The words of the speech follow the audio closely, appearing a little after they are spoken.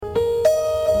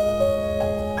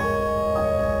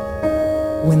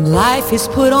When life is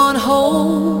put on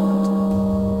hold,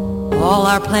 all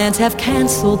our plans have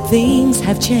canceled, things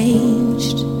have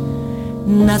changed,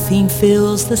 nothing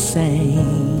feels the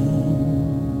same.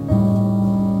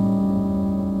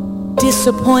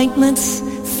 Disappointments,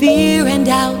 fear and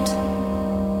doubt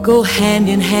go hand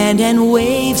in hand, and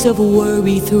waves of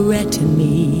worry threaten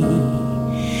me.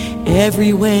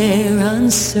 Everywhere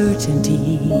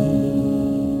uncertainty.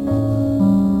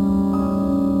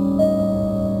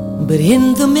 But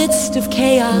in the midst of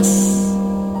chaos,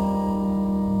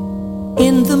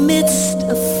 in the midst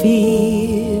of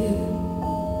fear,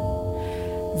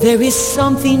 there is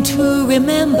something to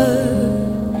remember.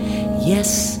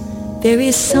 Yes, there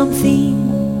is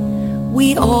something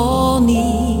we all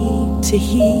need to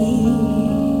hear.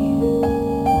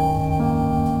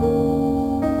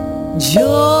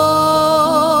 Joy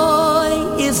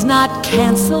is not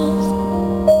canceled.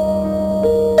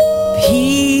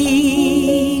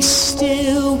 Peace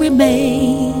still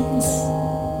remains.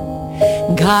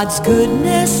 God's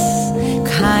goodness,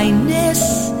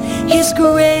 kindness, His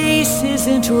grace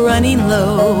isn't running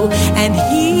low, and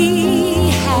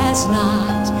He has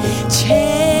not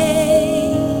changed.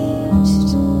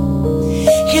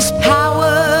 His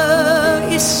power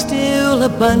is still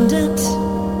abundant.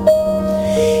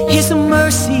 His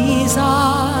mercies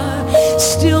are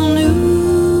still new.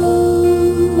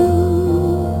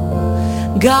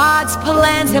 God's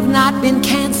plans have not been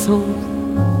canceled.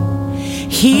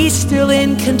 He's still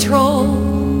in control,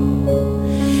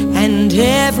 and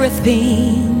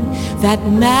everything that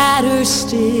matters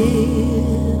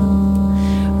still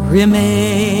remains.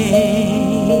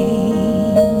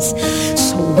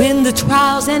 So when the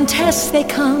trials and tests they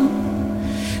come,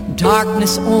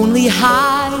 darkness only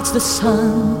hides the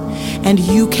sun, and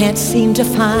you can't seem to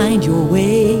find your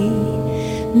way,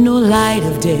 no light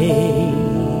of day.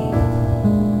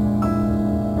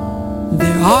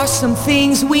 There are some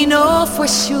things we know for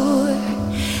sure,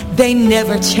 they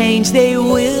never change, they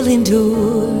will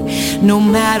endure, no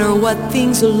matter what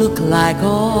things look like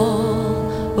all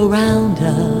around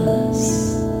us.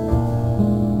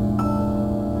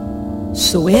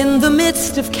 So in the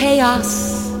midst of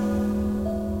chaos,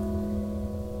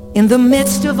 in the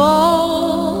midst of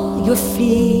all your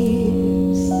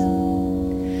fears,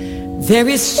 there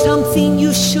is something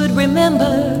you should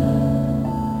remember.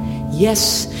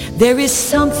 Yes, there is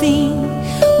something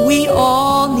we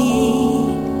all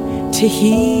need to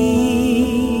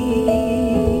hear.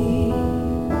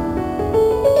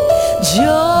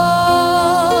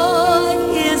 Joy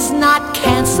is not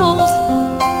canceled.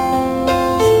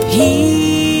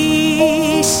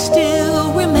 Peace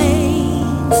still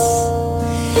remains.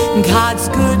 God's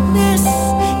goodness,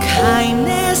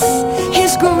 kindness,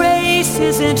 His grace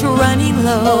isn't running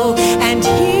low, and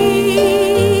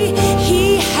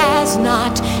He has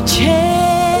not changed.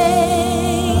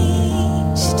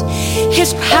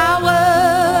 His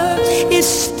power is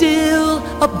still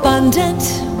abundant.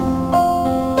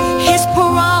 His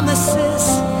promises,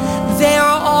 they're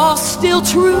all still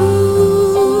true.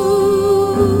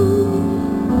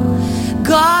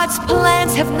 God's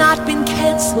plans have not been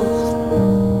canceled.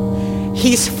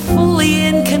 He's fully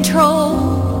in control,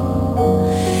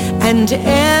 and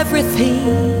everything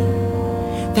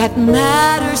that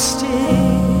matters still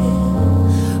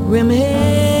remains.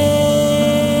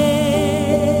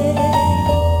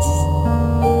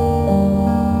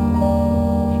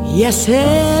 Yes,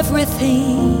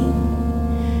 everything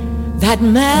that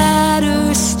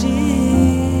matters still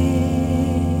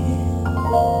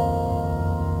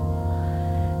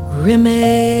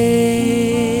remains.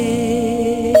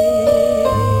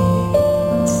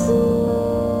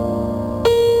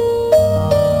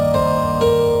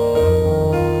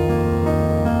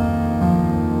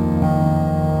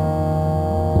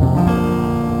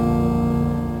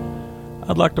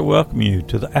 I'd like to welcome you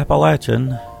to the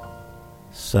Appalachian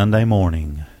Sunday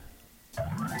morning.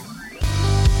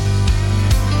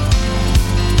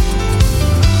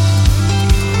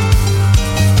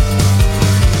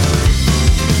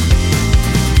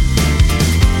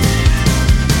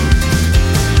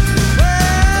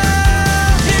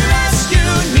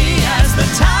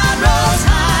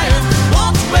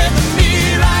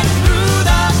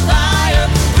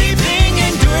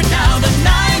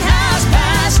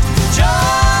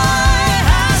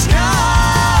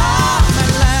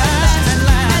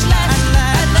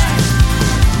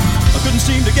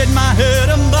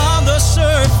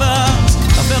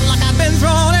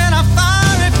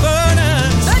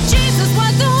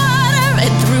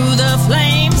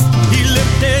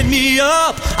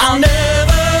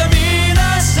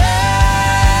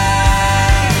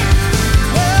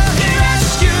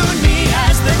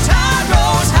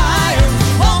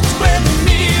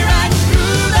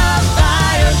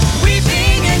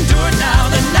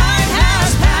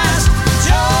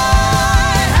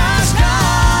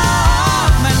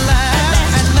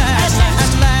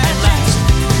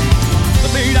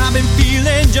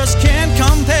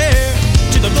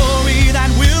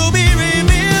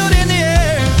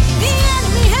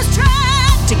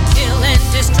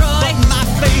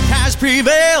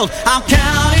 I'll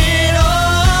count it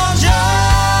all joy.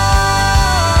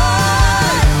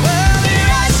 Well, He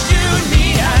rescued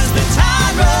me as the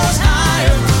tide rose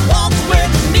higher, walked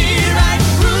with me right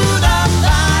through the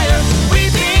fire.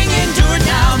 Weeping endured,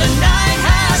 now the night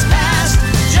has passed.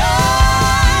 Joy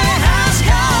has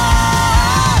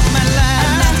come at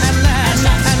last, at last,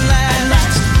 at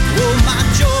last. Oh, my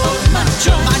joy, my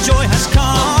joy has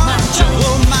come. Oh, my joy has come.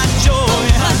 Oh, my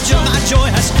joy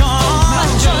has come.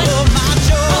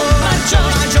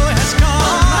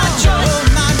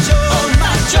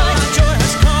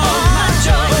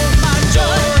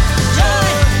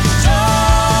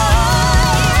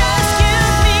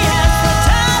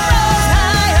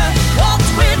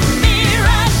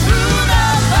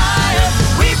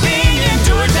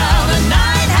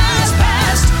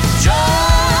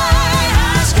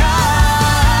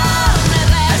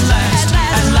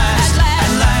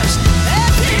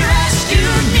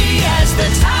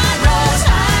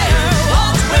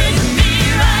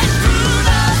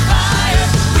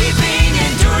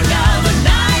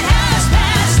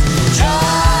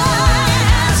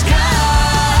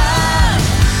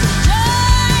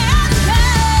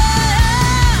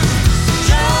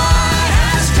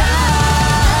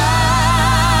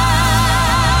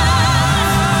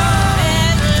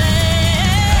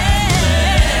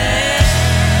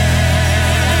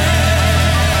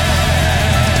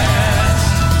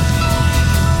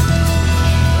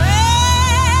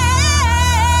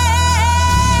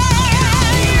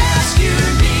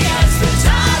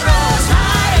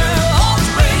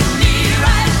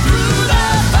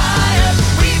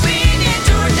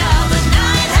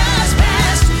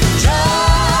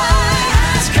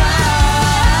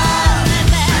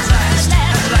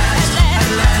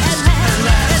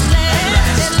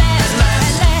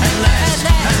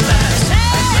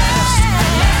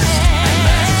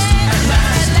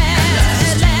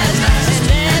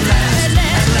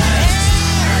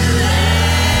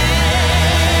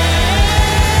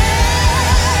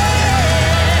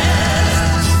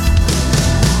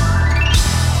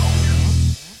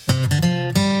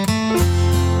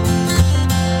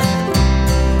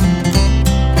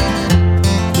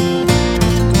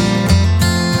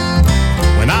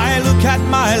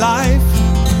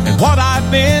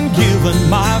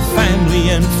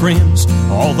 Friends,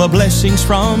 all the blessings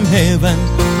from heaven,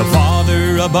 the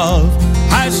Father above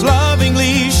has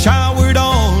lovingly showered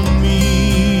on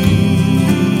me.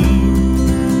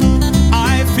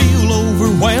 I feel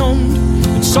overwhelmed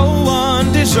and so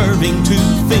undeserving to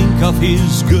think of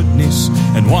His goodness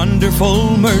and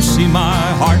wonderful mercy. My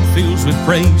heart fills with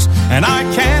praise and I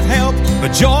can't help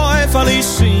but joyfully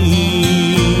sing.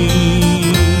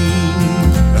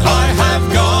 I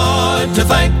have God to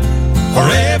thank for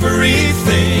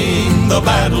everything, the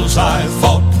battles I've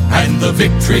fought and the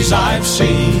victories I've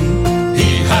seen.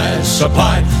 He has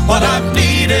supplied what I've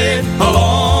needed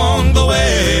along the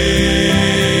way.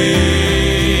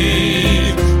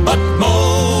 But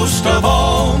most of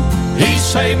all, He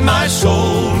saved my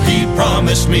soul. He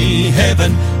promised me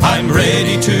heaven. I'm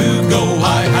ready to go.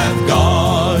 I have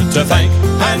God to thank,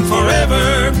 and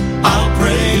forever I'll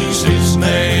praise His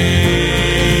name.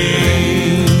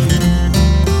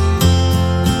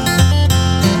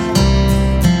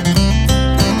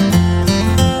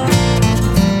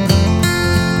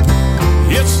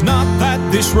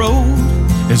 This road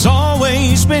has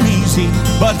always been easy,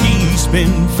 but He's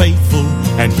been faithful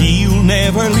and He'll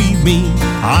never leave me.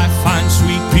 I find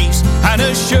sweet peace and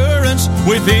assurance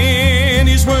within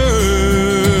His word.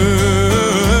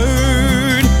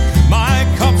 My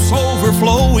cup's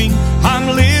overflowing, I'm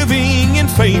living in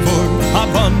favor,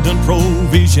 abundant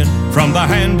provision from the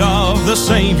hand of the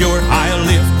Savior. I'll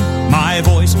lift my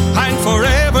voice and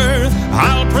forever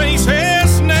I'll praise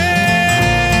His name.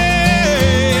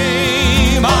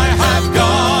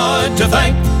 To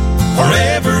thank for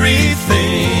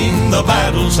everything, the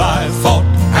battles I've fought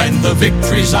and the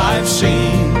victories I've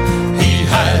seen. He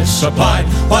has supplied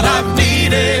what I've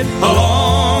needed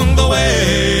along the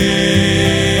way.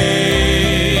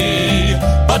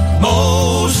 But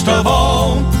most of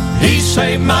all, He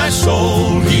saved my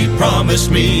soul. He promised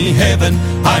me heaven.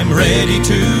 I'm ready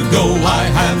to go. I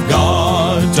have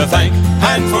God to thank,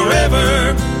 and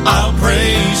forever I'll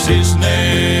praise His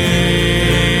name.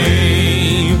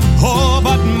 Oh,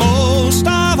 but most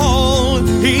of all,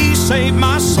 He saved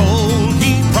my soul.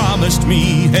 He promised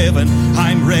me heaven.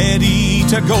 I'm ready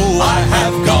to go. I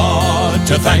have God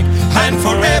to thank, and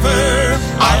forever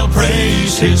I'll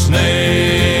praise His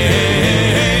name.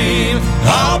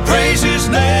 I'll praise His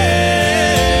name.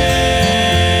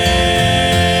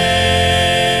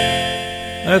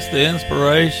 That's the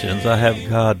Inspirations. I have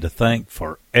God to thank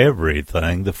for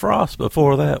everything. The Frost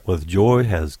before that with Joy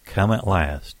Has Come at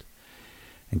Last.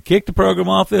 And kick the program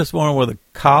off this morning with the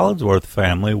Collinsworth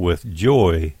family with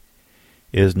Joy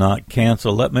Is Not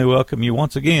Canceled. Let me welcome you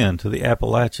once again to the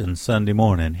Appalachian Sunday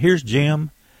morning. Here's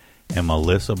Jim and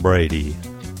Melissa Brady.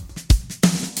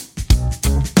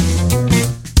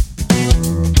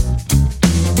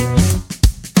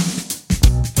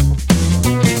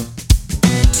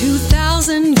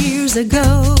 Years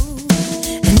ago,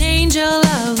 an angel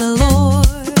of the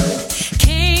Lord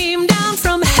came down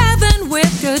from heaven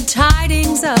with good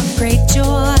tidings of great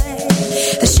joy.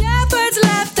 The shepherds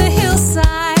left the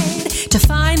hillside to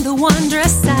find the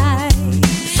wondrous sight.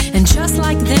 And just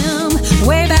like them,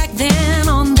 way back then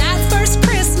on that first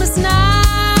Christmas night,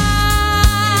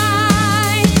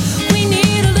 we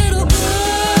need a little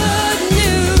good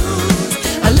news,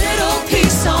 a little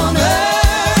peace on earth.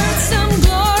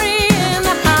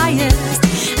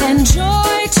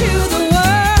 Joy to the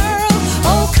world.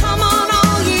 Oh, come on,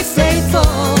 all ye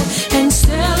faithful, and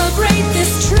celebrate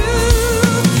this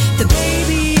truth. The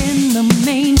baby in the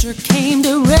manger came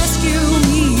to rescue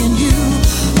me and you.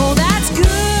 Oh, that's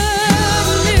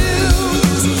good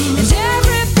news, and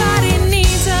everybody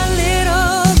needs a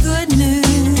little good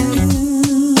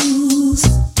news.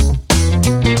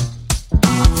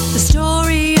 The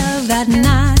story of that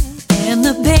night and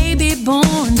the baby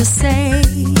born to save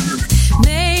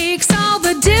makes all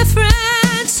the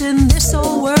difference in this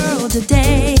old world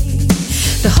today.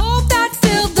 The hope that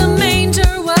filled the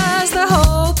manger was the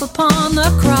hope upon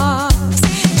the cross.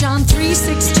 John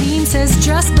 3:16 says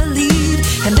just believe,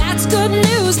 and that's good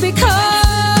news because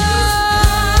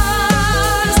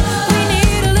we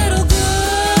need a little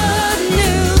good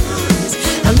news,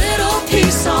 a little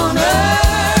peace on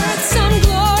earth, some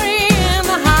glory in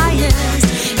the highest,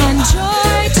 and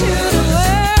joy to the world.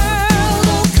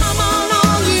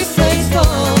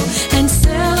 And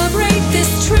celebrate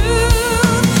this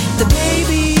truth. The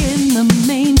baby in the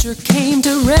manger came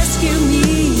to rescue me.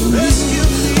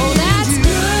 Oh, that's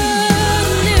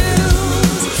good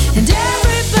news, and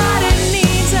everybody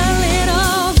needs a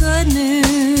little good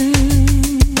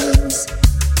news.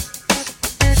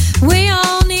 We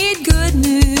all need good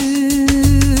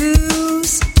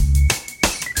news.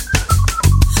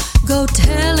 Go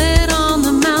tell it on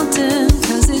the mountain,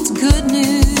 'cause it's good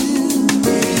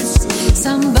news.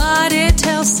 Somebody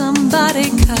tell somebody,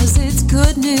 'cause it's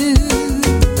good news.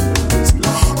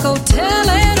 Go tell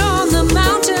it on the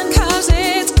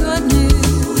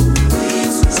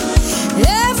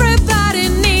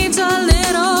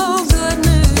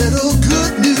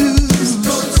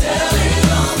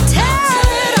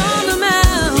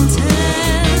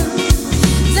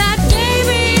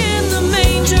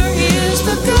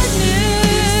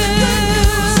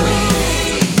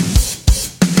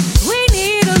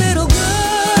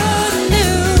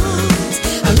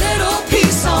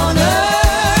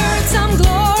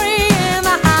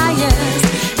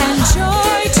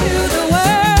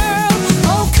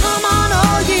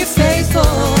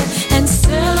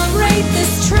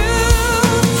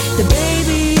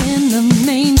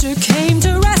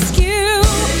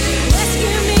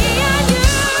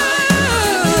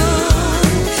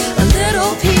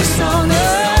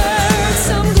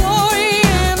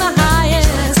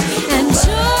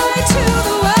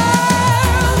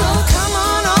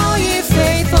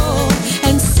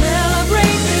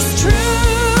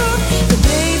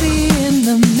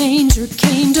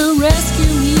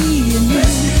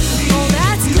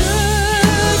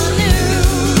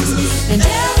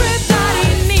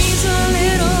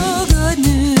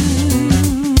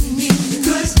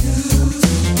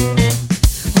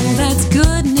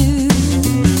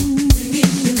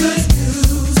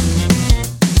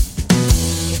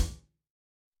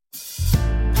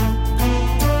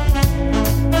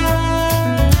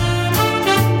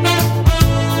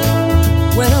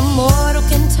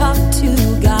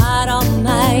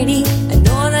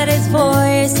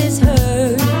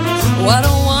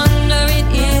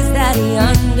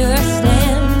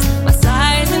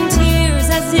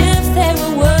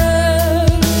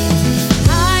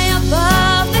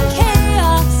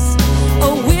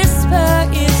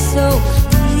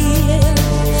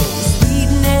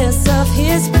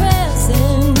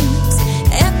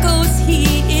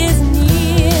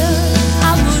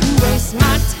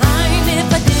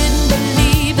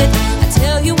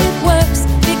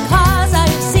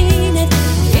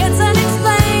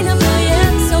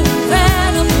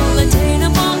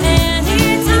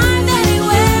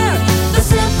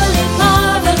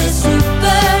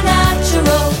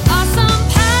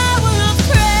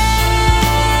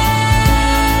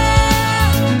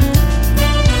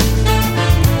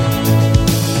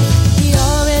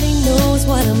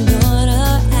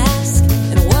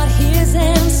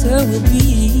will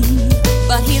be.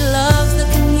 But he loves the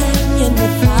communion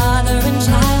with father and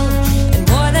child, and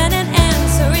more than an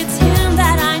answer, it's him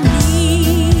that I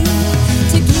need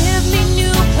to give me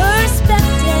new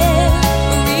perspective,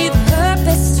 breathe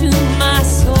purpose to my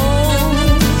soul.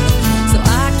 So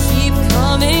I keep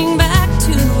coming back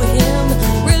to him,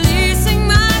 releasing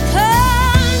my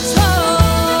control.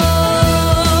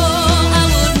 I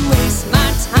wouldn't waste my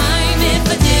time if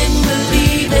I didn't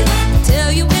believe it. I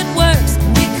tell you it works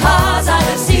because I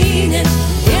have seen it.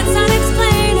 It's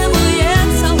unexplainable yet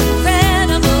so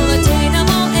incredible,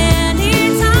 attainable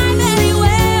anytime,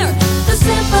 anywhere. The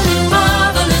simple and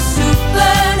marvelous,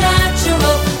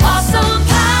 supernatural, awesome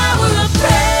power of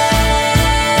prayer.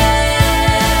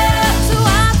 So I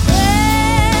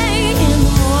pray in the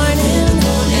morning,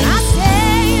 and I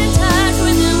stay in touch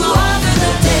with him all through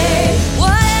the day.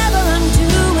 Whatever I'm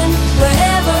doing,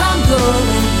 wherever I'm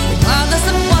going, regardless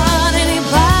of what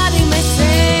anybody may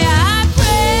say, I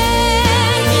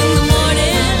pray in the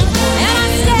morning, and I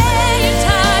stay in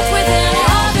touch with him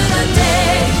all through the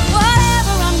day.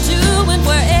 Whatever I'm doing,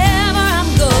 wherever I'm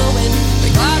going,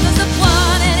 regardless of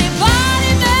what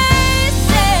anybody may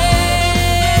say,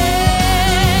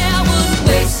 I wouldn't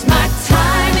waste my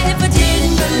time if I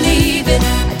didn't believe it. I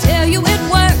tell you it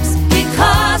works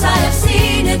because I have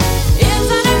seen it. It's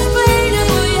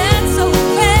unexplainable yet so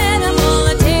incredible,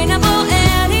 attainable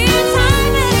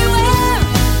anytime, anywhere.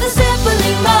 The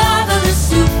simply marvelous,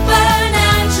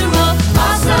 supernatural,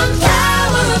 awesome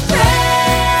power of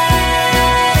prayer.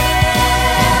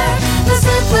 The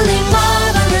simply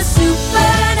marvelous,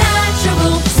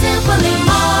 supernatural, simply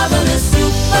marvelous,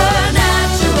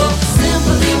 supernatural,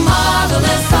 simply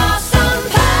marvelous, awesome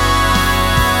power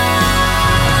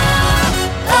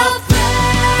of prayer.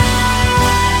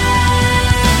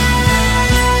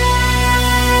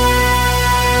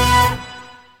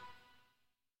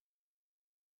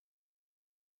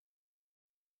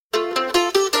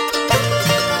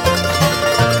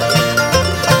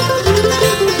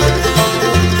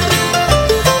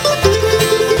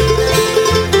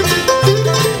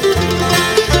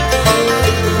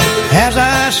 As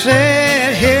I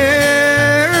sit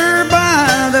here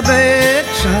by the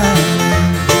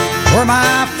bedside where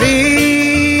my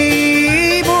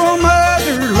feeble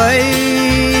mother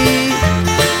lay,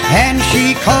 and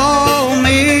she called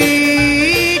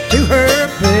me to her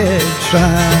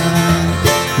bedside,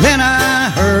 then I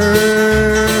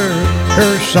heard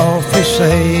her softly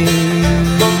say,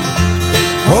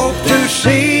 hope to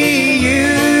see you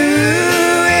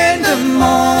in the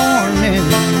morning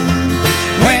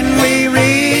when we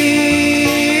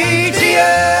reach the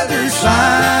other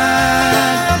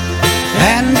side,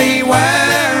 and be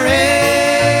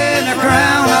wearing a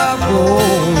crown of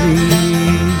glory,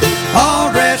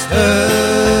 all dressed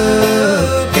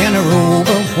up in a robe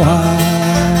of white.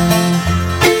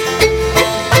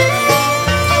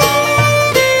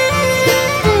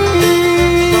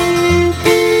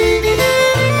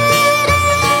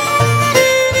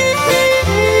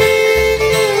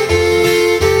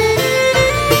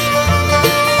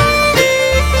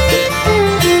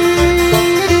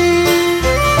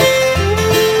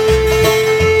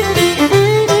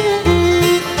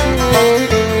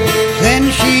 Then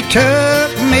she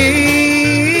took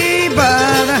me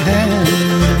by the hand,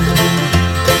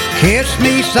 kissed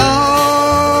me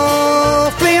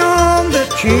softly on the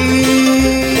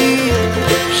cheek,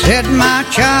 said, my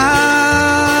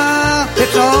child,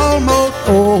 it's almost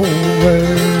over.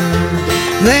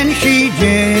 Then she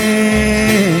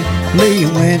gently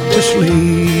went to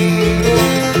sleep.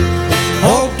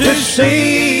 Hope to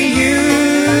see you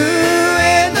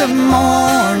in the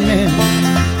morning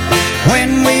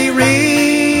when we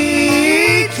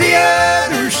reach the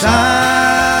other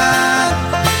side,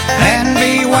 and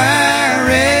be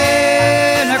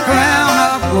wearing a crown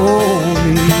of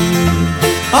glory,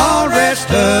 all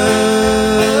dressed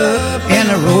up in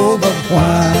a robe of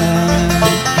white.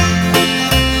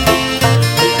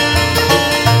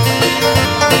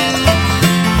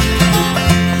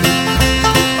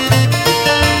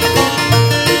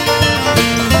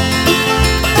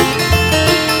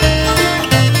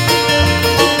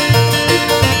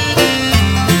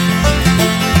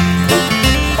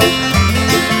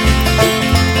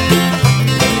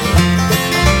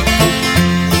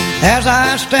 As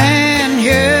I stand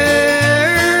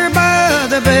here by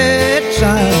the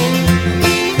bedside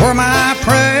where my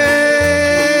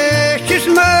precious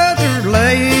mother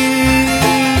lay,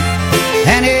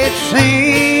 and it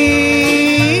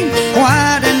seemed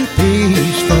quiet and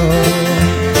peaceful,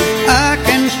 I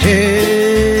can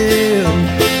still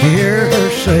hear her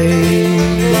say,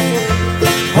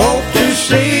 hope to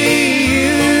see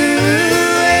you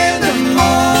in the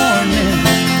morning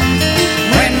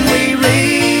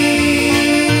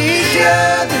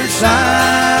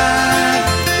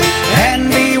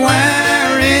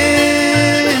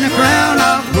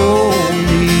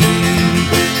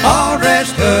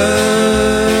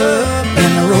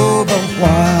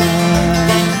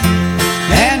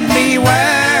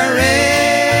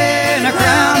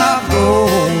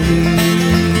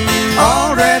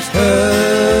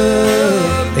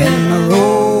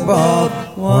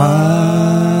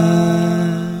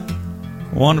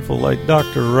Wonderful late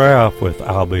Dr. Ralph with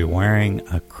I'll Be Wearing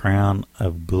a Crown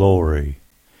of Glory.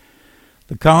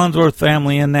 The Collinsworth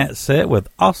family in that set with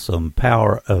Awesome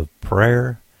Power of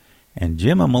Prayer. And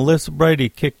Jim and Melissa Brady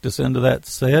kicked us into that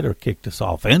set, or kicked us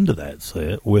off into that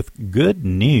set, with Good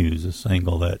News, a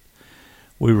single that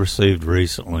we received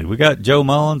recently. We got Joe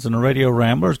Mullins and the Radio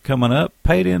Ramblers coming up,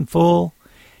 Paid in Full,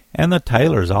 and the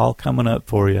Taylors all coming up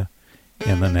for you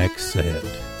in the next set.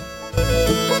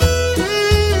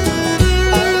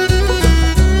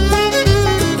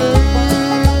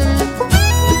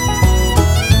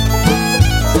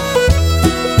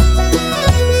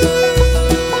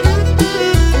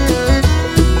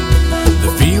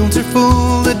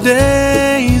 Full, the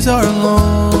days are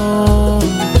long.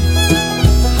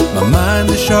 My mind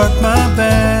is sharp, my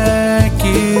back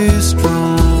is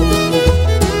strong.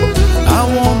 I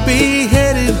won't be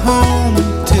headed home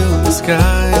till the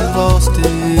sky has lost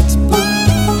its blue.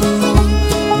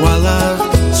 While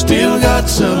I've still got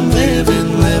some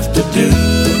living left to do.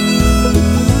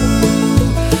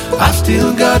 I've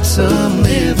still got some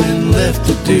living left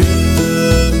to do.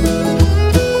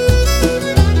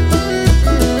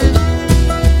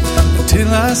 Till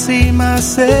I see my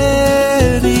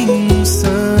setting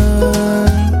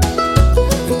sun,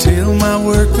 until my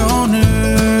work on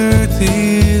earth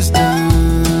is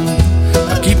done.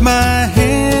 I keep my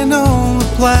hand on the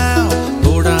plow,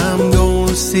 Lord, I'm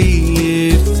gonna see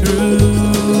it through.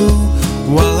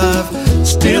 While I've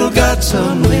still got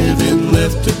some living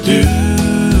left to do.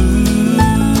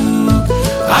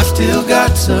 I've still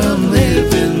got some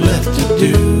living left to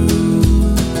do.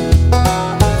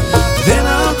 Then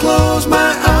I'll close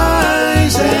my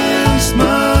eyes and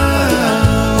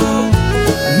smile.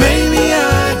 Maybe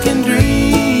I can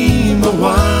dream a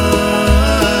while.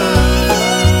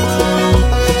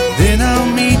 Then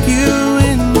I'll meet you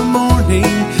in the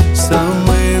morning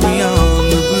somewhere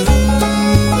beyond the blue.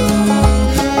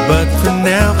 But for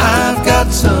now I've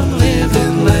got some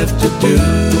living left to do.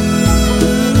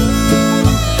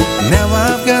 Now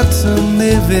I've got some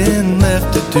living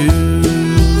left to do.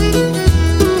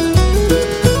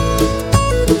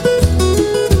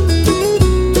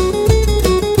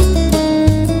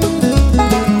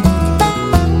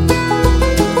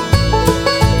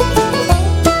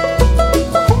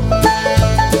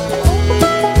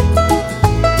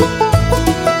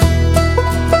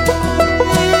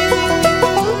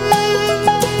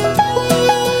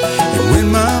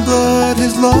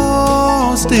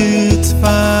 Its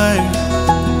fire,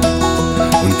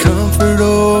 when comfort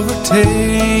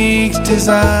overtakes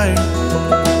desire,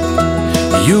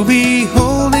 you'll be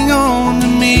holding on to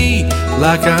me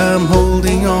like I'm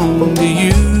holding on to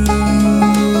you,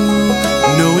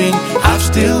 knowing I've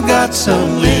still got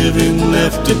some living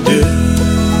left to do.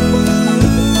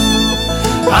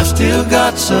 I've still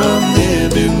got some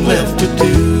living left to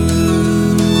do.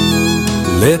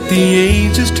 Let the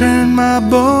ages turn my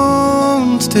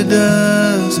bones to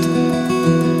dust,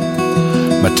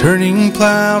 my turning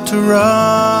plow to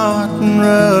rot and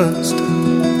rust.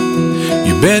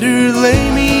 You better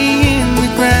lay me in the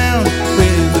ground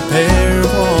with a pair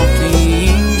of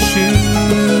walking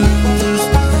shoes,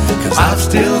 'cause I've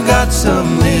still got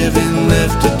some living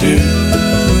left to do.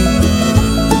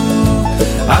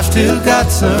 I've still got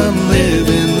some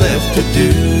living left to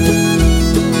do.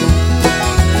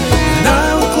 And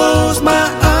I will close my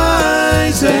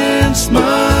eyes and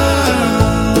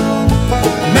smile.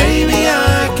 Maybe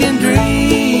I can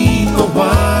dream a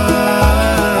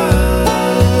while.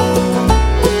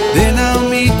 Then I'll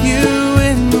meet you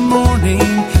in the morning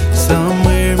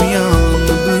somewhere beyond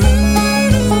the blue.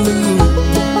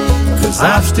 'Cause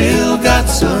I've still got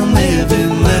some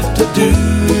living left to do.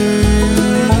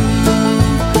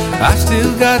 I've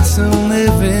still got some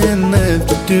living left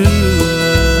to do.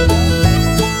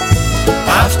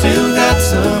 I've still got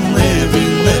some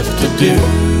living left to do.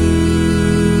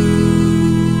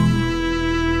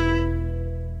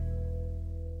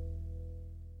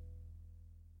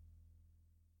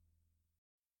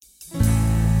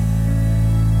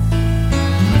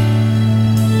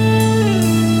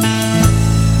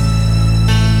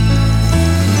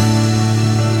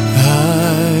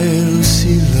 I'll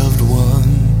see loved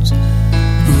ones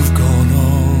who've gone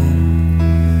on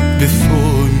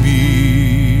before me,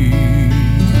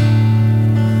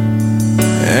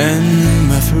 and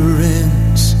my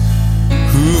friends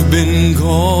who've been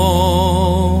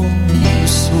gone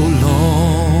so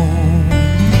long,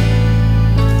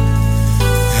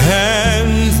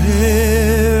 and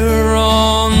there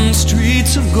on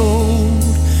streets of gold,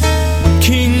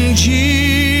 King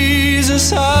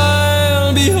Jesus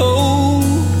I'll behold.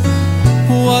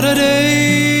 What a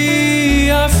day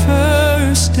our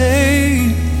first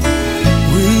day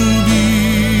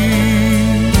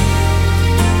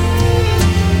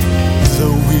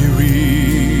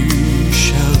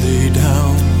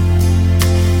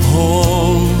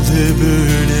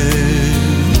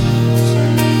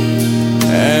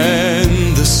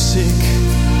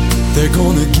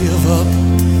up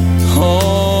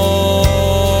all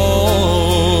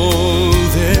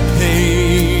their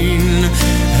pain,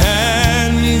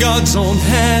 and God's own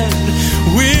hand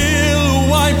will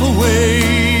wipe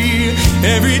away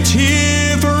every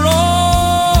tear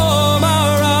from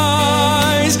our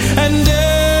eyes, and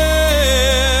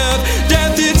death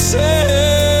itself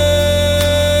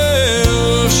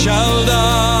shall die.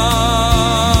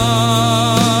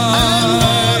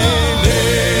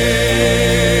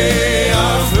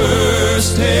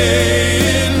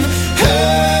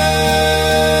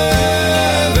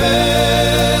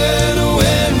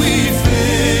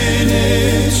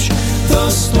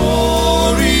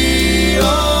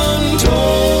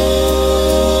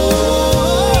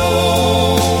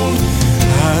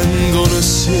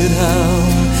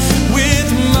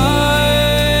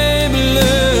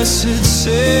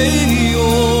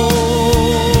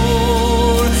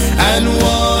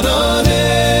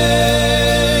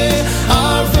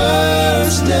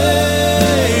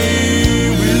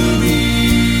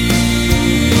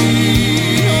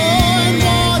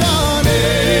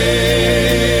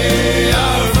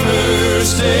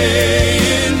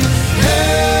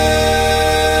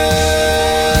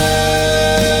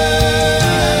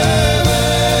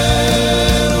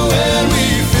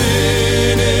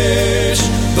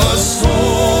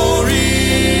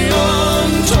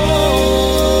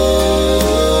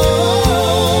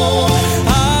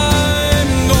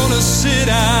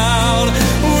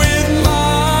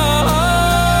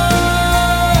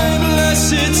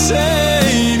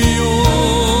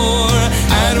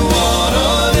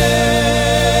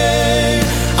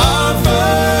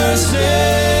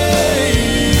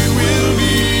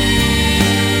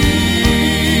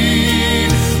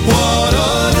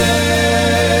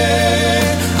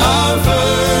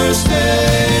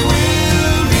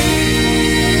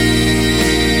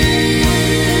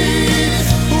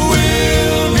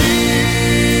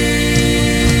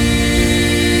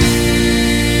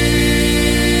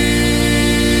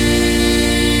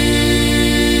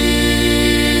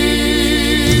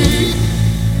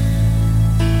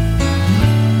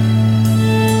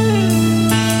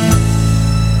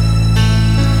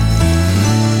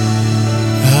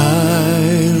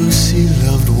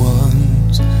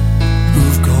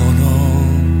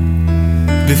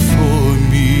 Before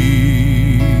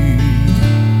me,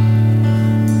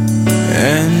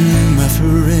 and my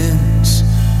friends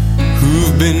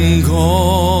who've been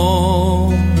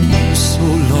gone so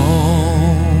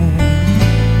long,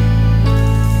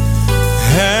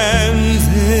 and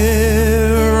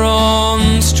there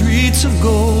on streets of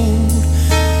gold,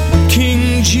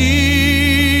 King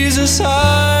Jesus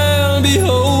I'll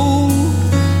behold.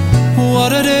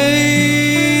 What a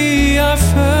day, our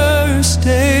first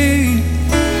day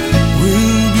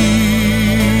will be.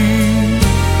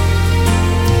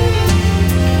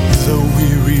 The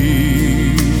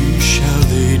weary shall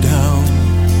lay down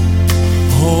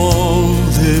all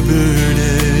their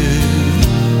burdens,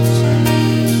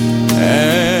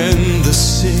 and the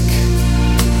sick,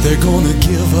 they're gonna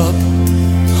give up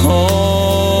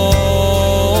all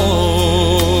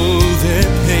their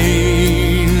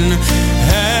pain,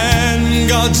 and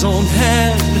God's own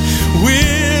hand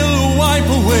will wipe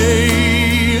away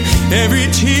every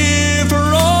tear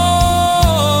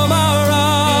from our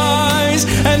eyes,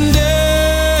 and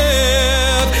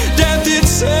death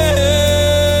itself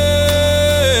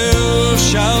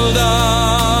shall die.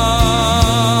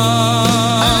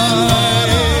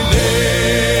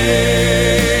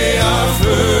 Our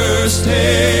first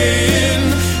day in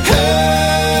heaven,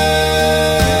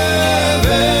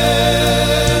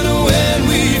 when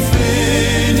we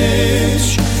finish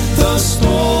the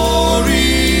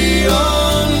story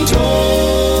untold.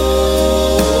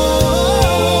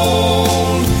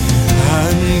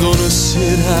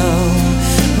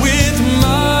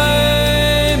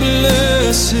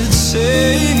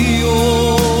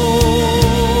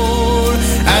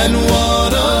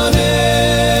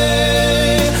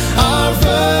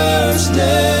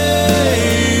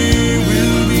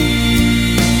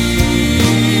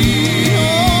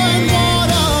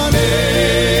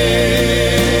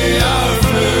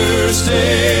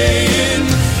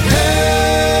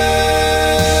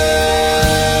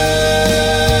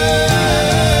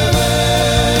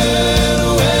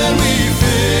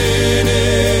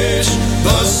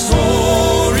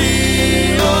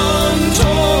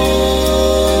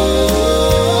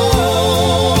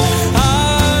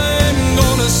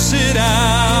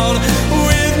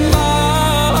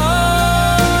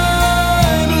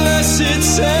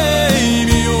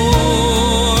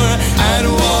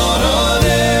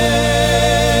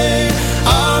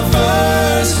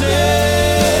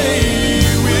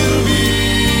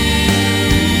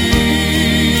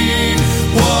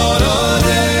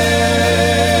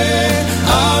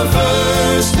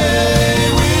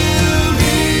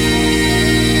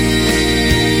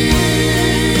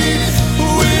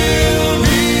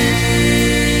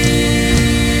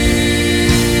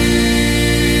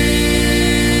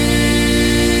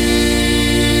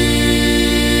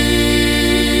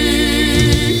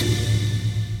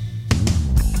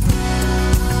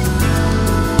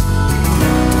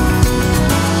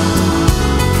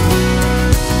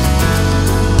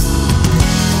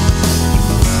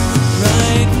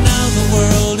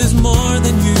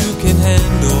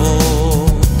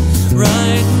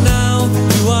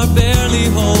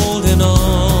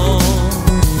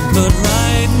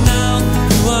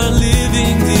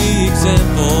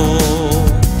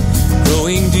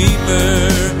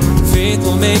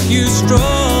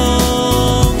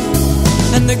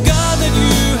 that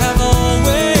you have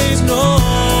always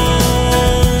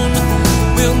known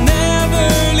will never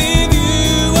leave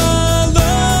you alone.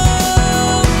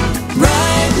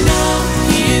 Right now,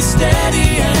 He is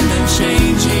steady and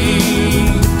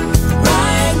unchanging.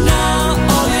 Right now,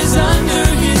 all is under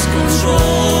His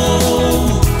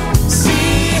control.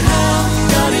 See how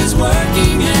God is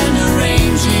working and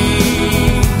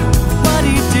arranging. What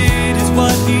He did is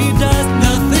what He does.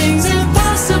 Nothing's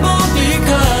impossible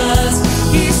because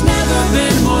He's never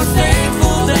been more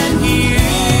faithful than He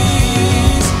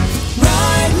is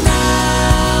right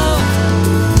now.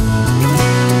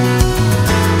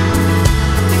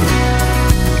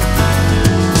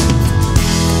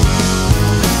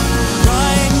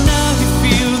 Right now you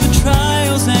feel the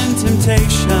trials and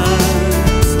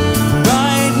temptations.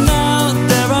 Right now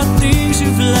there are things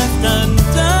you've left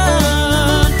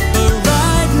undone. But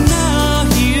right now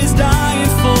He is dying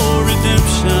for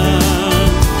redemption,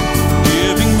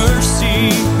 giving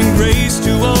mercy and grace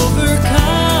to overcome.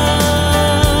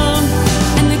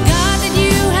 And the God that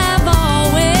you have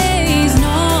always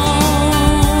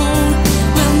known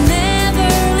will never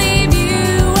leave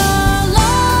you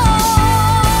alone.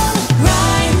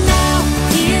 Right now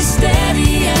He is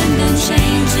steady and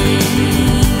unchanging.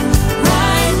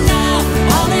 Right now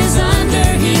all is under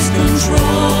His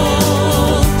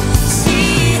control.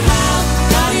 See how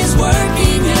God is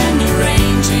working and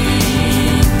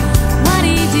arranging. What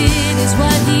He did is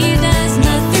what He does.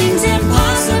 Nothing's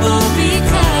impossible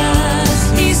because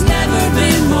He's never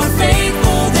been more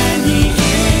faithful than He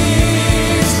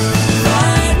is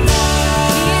right now.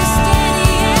 He is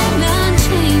steady and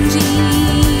unchanging.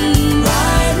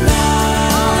 Right now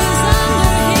all is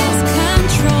under His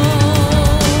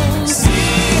control.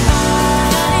 See how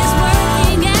God is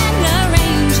working and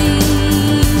arranging.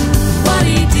 What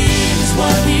He did is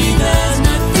what He does.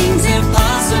 Nothing's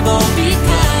impossible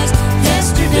because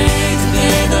yesterday,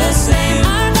 today the same.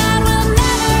 Our God will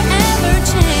never ever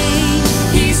change.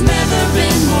 He's never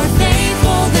been more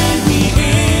faithful than He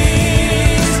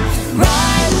is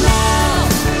right now.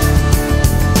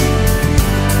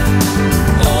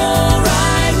 Oh,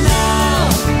 right now.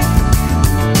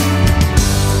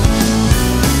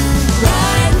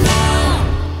 Right now.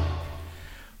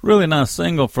 Really nice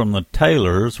single from the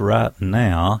Taylors, Right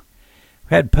Now.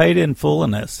 We had Paid in Full,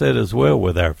 and that set as well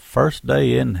with Our First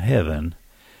Day in Heaven.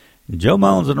 Joe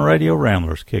Mullins and the Radio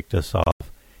Ramblers kicked us off.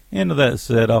 Into that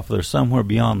set off their Somewhere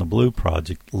Beyond the Blue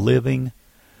project, Living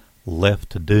Left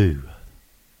to Do.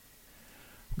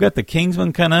 We've got the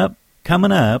Kingsmen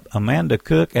coming up, Amanda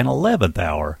Cook, and 11th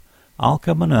Hour, all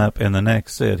coming up in the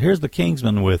next set. Here's the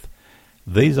Kingsmen with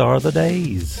These Are the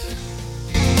Days.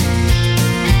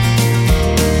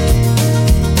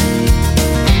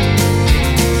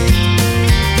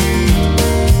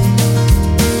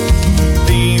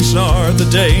 These are the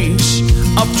days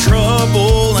of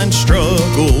trouble and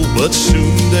struggle, but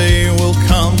soon they will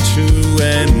come to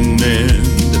an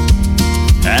end.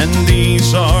 And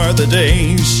these are the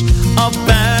days of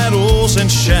battles and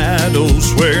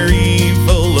shadows where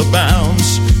evil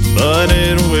abounds, but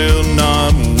it will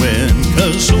not win.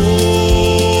 'Cause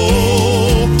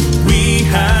we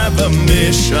have a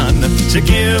mission to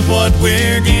give what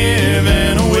we're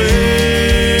giving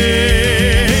away.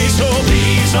 So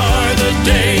these are the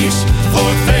days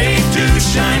for faith to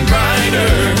shine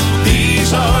brighter.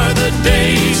 These are the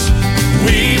days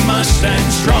we must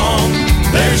stand strong.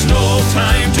 There's no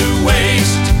time to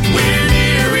waste. We're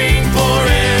nearing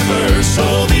forever.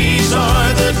 So these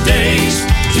are the days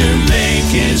to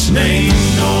make His name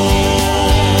known.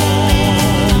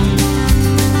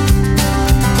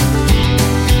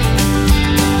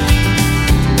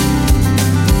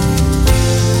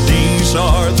 These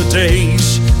are the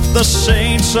days the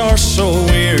saints are so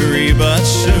weary, but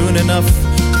soon enough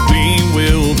we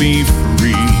will be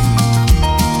free.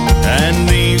 And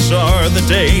these are the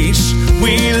days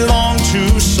we long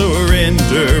to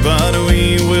surrender, but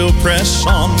we will press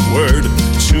onward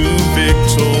to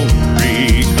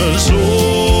victory. 'Cause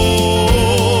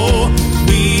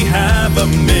we have a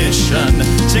mission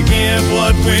to give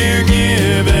what we're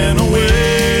giving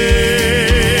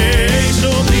away. So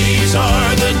these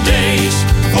are the days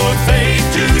for faith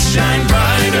to shine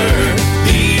brighter.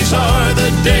 These are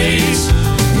the days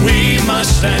we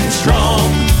must stand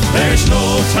strong. There's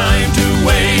no time to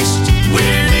waste.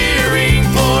 We're nearing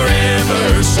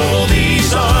forever. So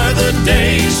these are the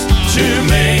days to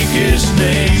make His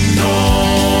name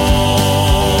known.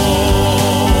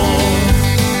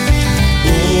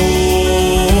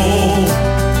 Oh,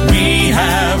 we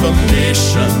have a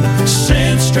mission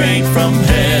sent straight from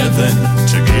heaven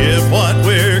to give what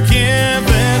we're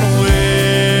giving away.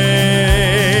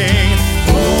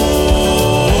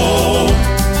 Oh,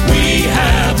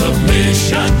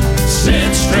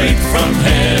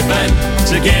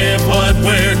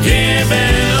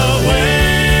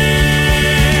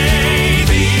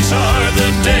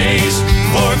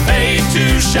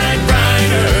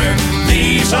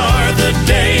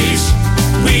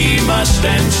 must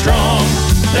stand strong.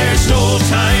 There's no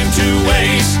time to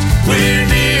waste. We're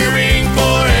nearing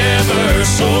forever.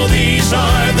 So these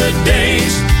are the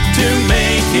days to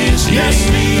make His name. Yes,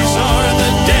 these are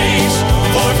the days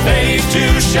for faith to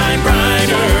shine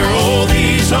brighter. Oh,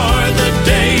 these are the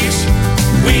days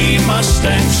we must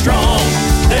stand strong.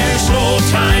 There's no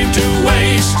time to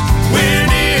waste. We're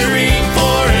nearing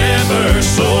forever.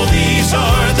 So these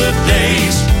are the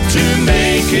days to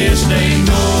make His name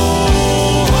known.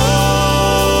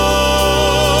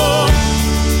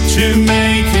 To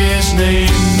make His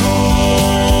name known.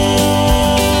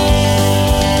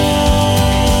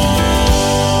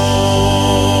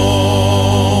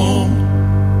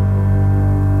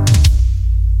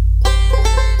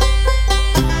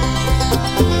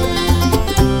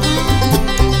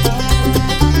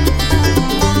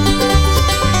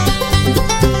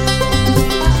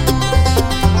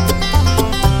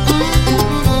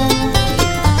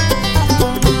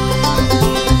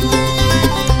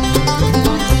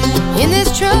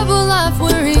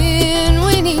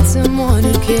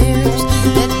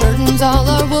 That burdens all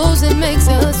our woes and makes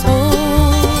us whole.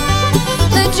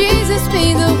 Let Jesus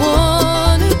be the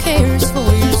one who cares for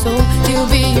your soul. He'll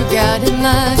be your guide in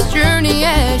life's journey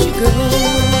as you go.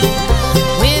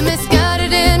 When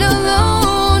misguided and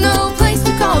alone, no place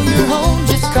to call your home,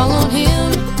 just call on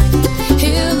Him.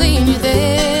 He'll lead you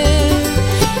there.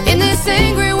 In this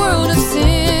angry world of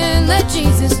sin, let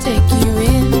Jesus take you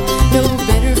in. No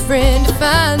better friend to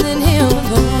find than Him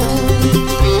alone.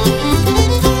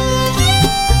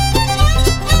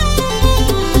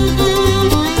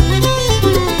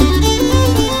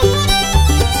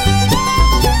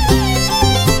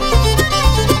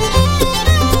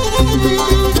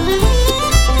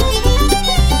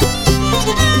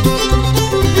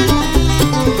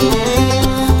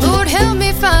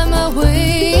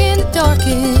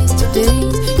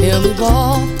 Help me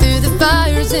walk through the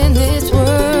fires in this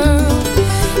world.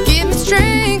 Give me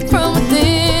strength from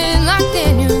within, like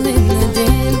Daniel in the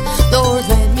den. Lord,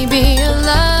 let me be a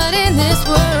light in this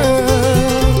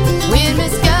world. When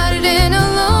misguided and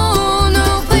alone,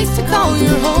 no place to call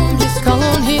your home, just call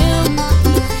on Him.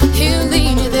 He'll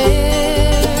lead you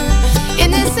there.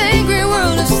 In this angry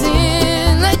world of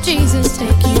sin, let Jesus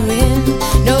take you in.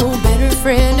 No better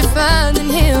friend to find than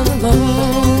Him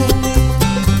alone.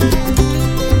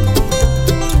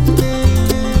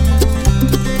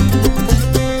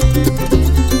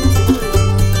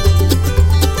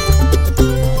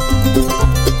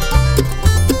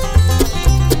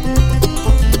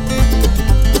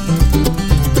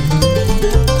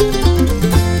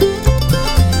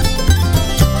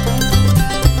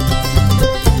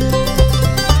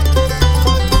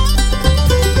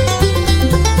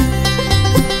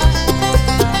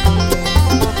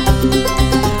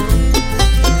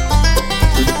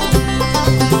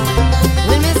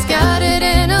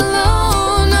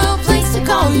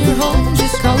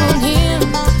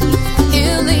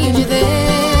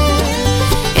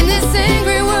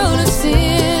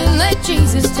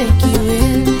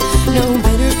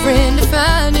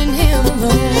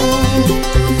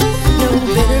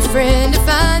 Friend to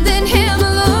find than Him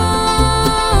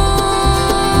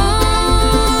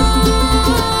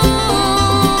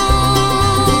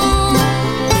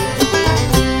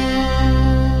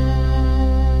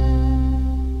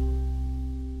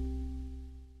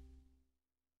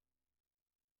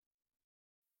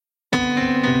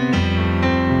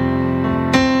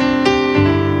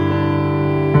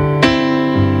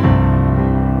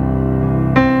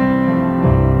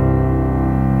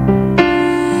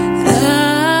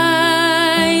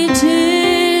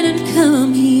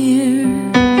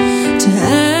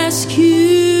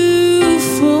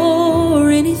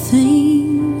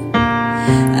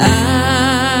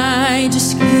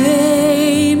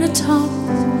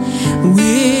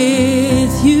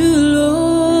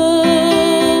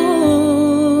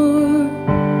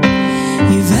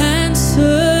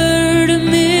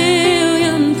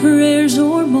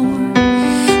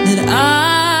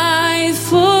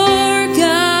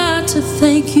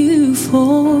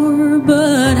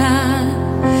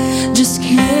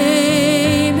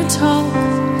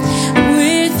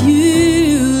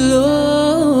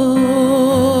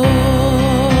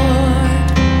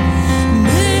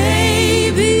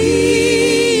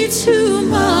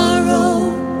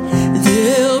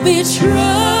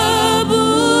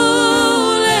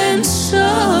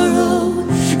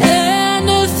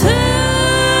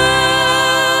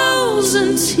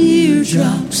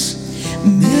teardrops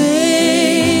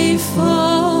may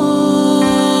fall,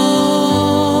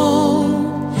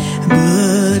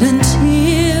 but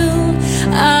until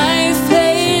I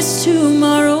face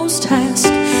tomorrow's task,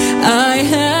 I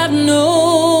have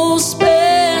no space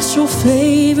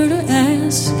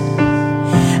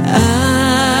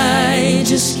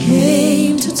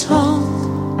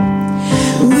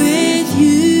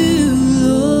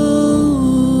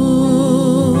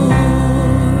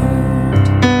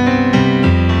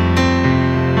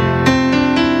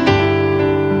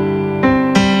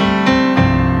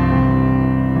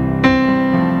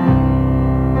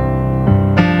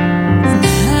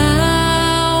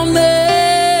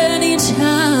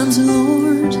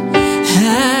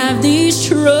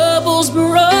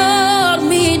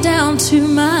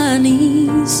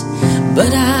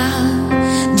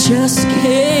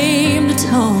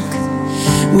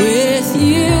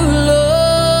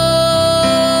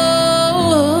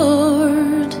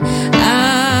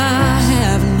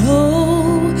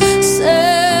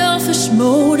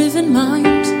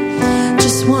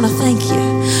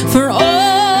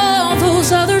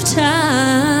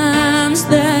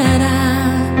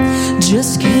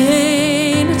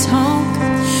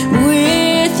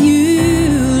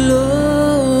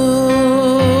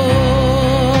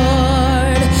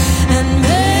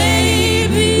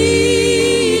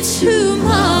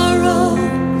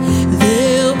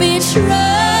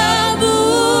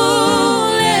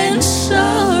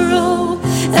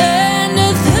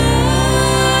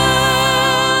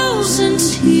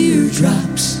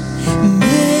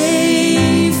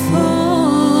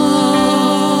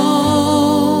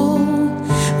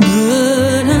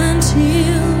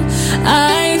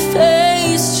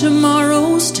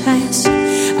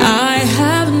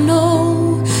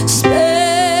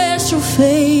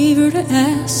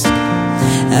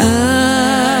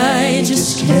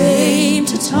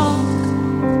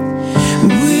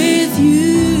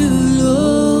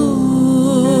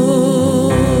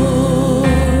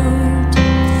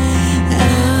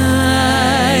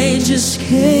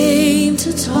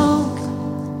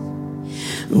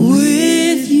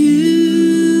with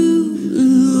you,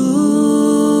 Lord.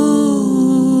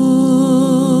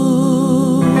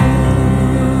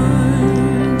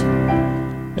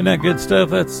 Isn't that good stuff?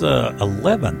 That's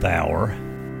 11th Hour,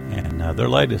 and their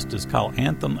latest is called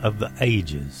Anthem of the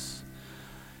Ages.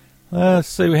 Let's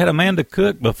see, we had Amanda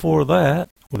Cook before that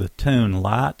with a tune,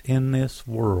 Light in This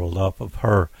World, off of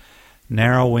her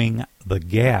Narrowing the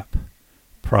Gap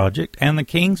project. And the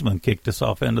Kingsmen kicked us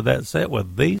off into that set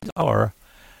with These Are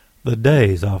the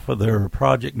Days, off of their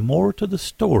project More to the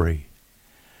Story.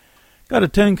 Got a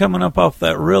tune coming up off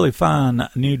that really fine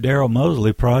new Daryl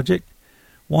Mosley project,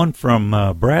 one from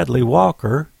Bradley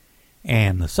Walker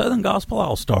and the Southern Gospel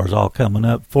All-Stars, all coming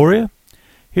up for you.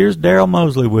 Here's Daryl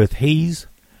Mosley with He's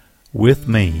With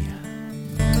Me.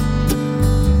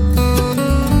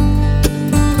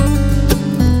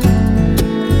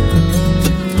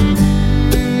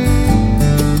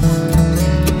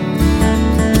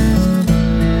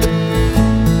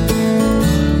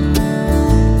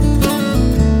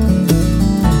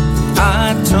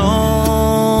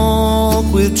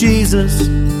 With Jesus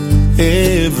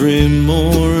every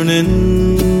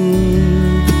morning,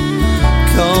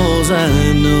 'cause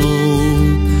I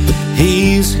know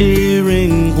He's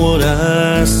hearing what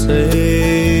I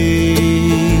say.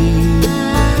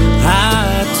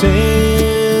 I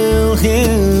tell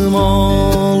Him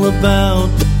all about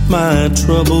my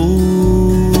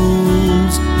troubles,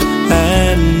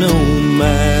 and no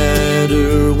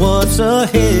matter what's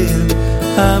ahead,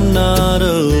 I'm not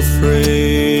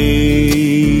afraid.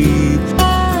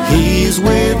 He's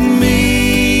with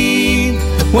me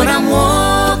when I'm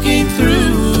walking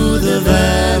through the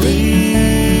valley.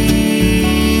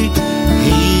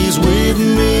 He's with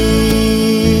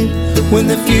me when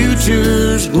the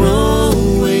future's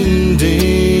growing dim.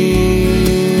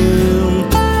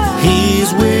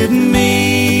 He's with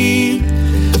me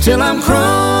till I'm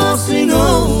crossing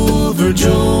over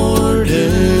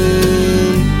Jordan.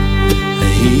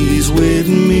 He's with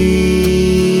me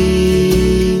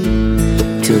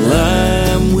till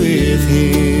I'm with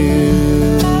Him.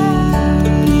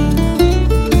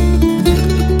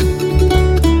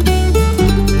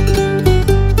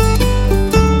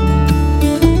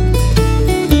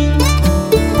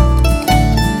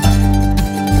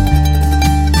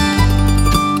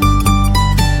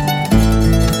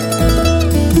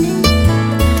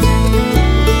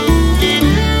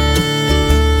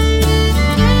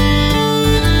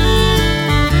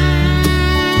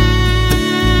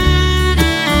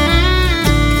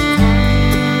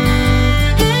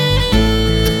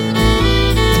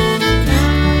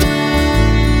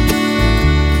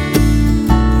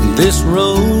 This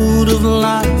road of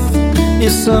life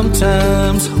is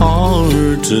sometimes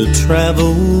hard to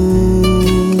travel,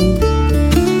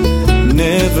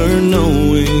 never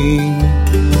knowing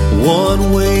what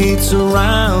waits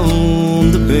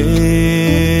around the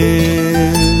bend.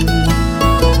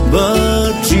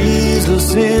 But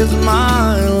Jesus is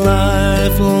my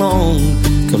lifelong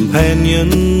companion,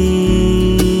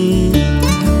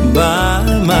 by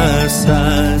my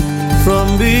side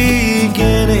from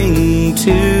beginning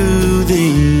to the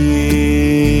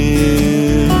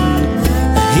end.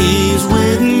 He's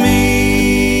with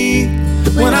me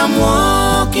when I'm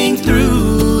walking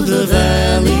through the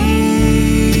valley.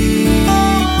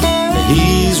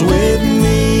 He's with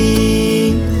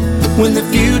me when the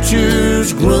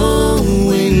future's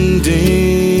growing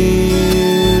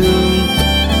dim.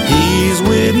 He's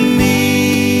with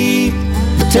me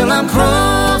till I'm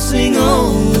crossing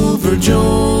over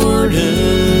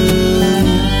Jordan.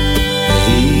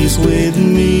 He's with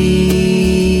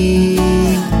me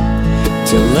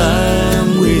till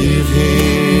I'm with Him.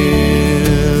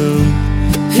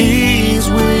 He's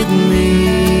with me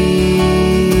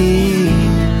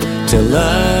till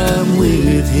I'm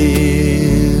with Him.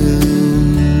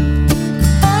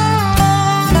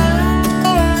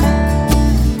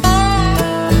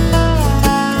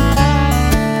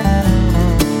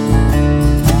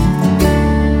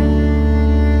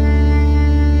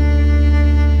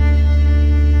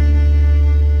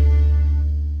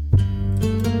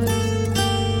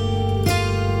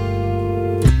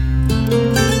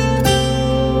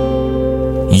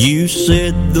 You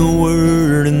said the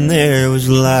word and there was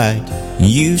light.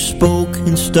 You spoke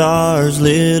and stars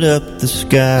lit up the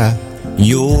sky.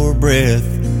 Your breath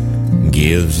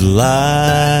gives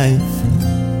life.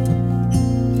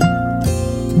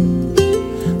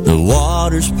 The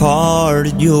waters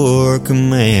parted your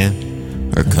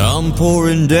command, or come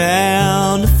pouring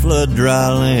down to flood dry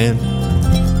land.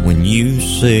 When you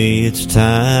say it's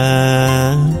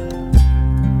time,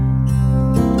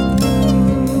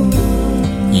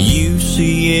 you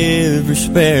see every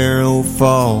sparrow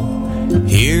fall,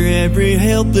 hear every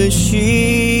helpless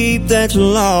sheep that's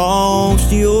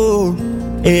lost. You're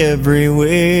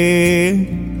everywhere.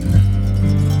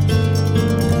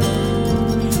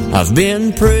 I've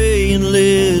been praying,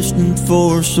 listening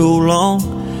for so long,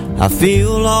 I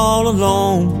feel all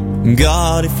alone.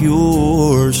 God, if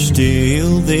you're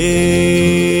still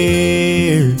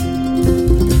there,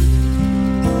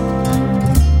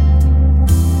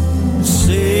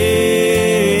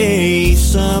 say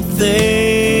something,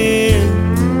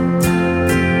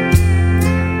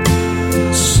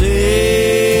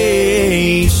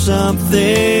 say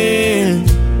something.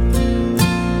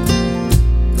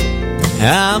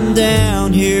 I'm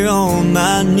down here on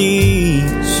my knees,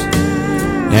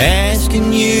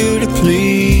 asking you to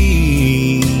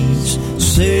please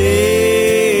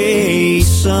say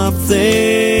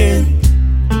something.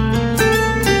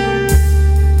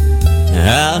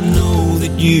 I know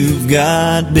that you've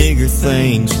got bigger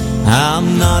things.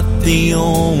 I'm not the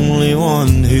only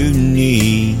one who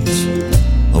needs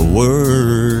a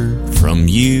word from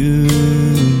you.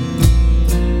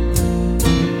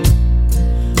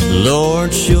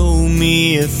 Lord, show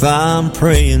me if I'm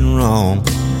praying wrong,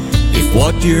 if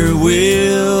what your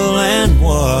will and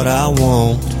what I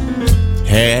want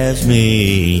has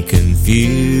me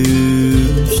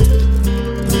confused.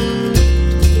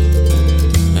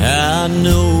 I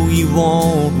know you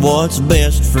want what's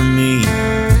best for me.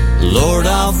 Lord,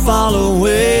 I'll follow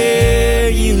where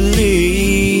you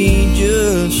lead.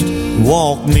 Just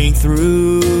walk me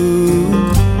through.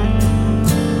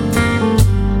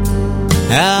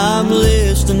 I'm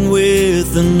listening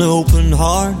with an open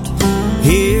heart,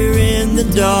 here in the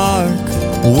dark,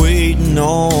 waiting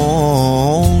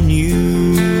on you.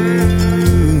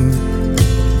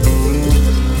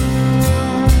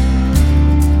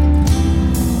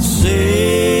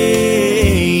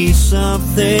 Say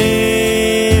something,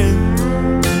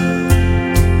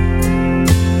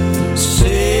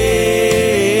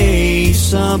 say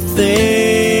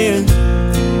something.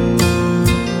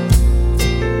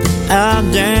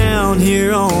 I'm down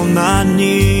here on my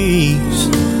knees,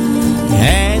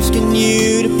 asking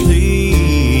you to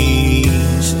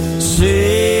please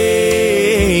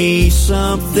say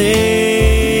something,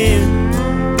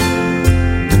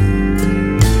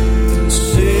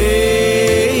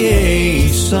 say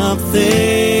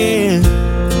something.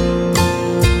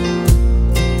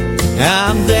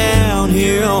 I'm down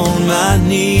here on my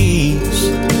knees,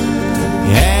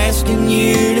 asking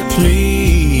you to please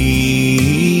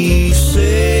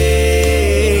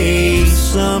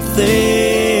something.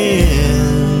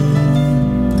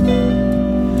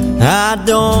 I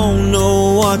don't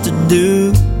know what to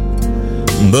do,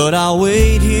 but I'll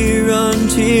wait here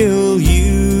until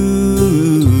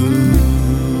you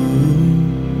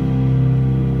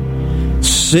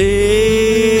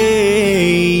say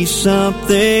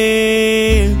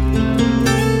something.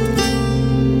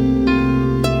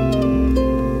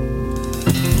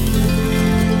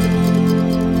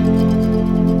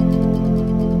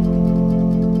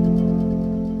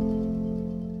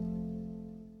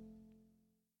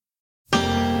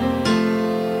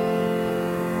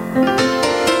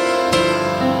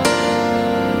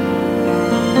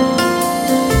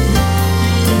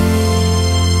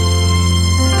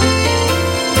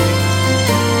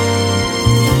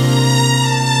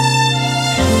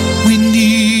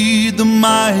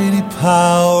 Mighty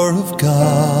power of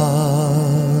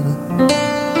God.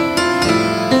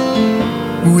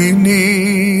 We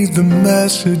need the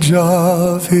message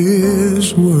of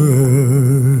His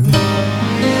word.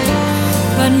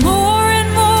 But more and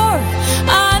more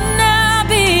I now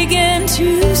begin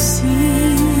to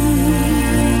see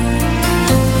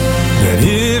that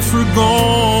if we're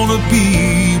gonna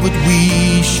be what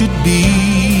we should be,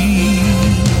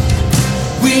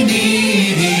 we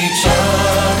need each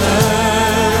other.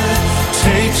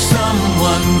 Take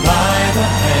someone by the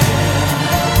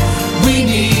hand. We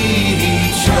need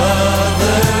each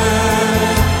other.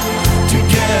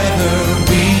 Together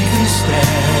we can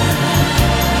stand,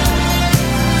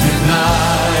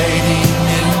 uniting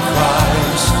in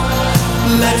Christ.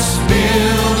 Let's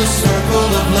build a circle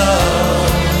of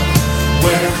love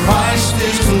where Christ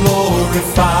is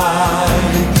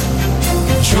glorified,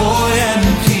 joy and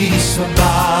peace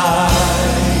abide.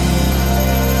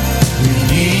 We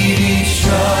need each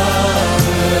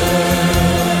other.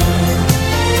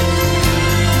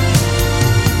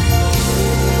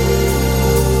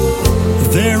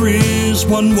 There is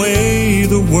one way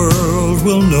the world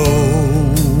will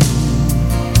know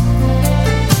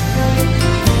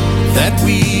that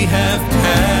we have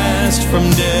passed from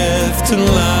death to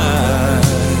life,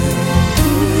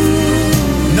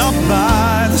 not by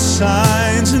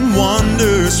signs and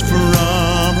wonders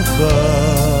from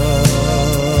above.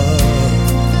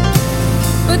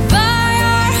 But by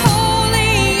our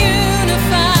holy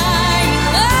unifying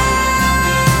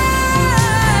love,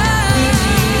 we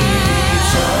need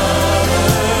each other.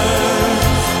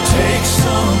 Take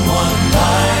someone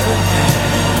by the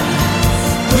hand.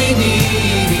 We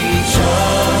need each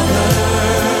other.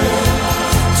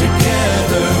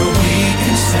 Together we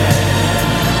can stand.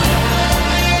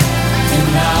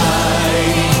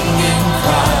 Uniting in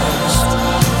Christ.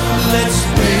 Let's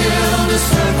build a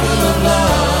circle of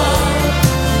love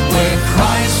where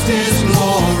Christ is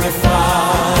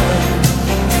glorified.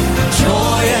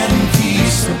 Joy and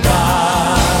peace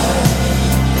abide.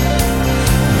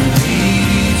 We need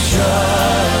each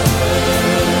other.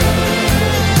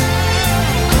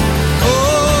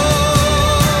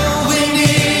 Oh, we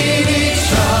need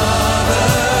each other.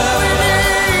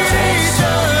 Take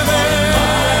someone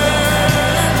by the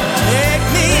hand. Take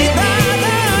me by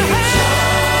the hand.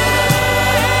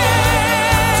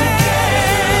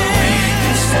 Together we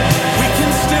can stand. We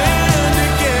can stand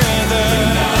together.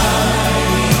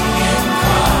 Uniting in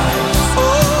Christ.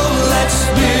 Oh, let's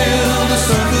build a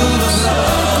circle of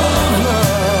love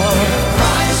where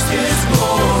Christ is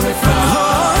glorified.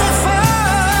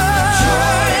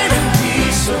 Joy and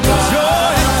peace abide.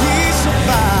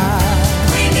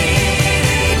 We need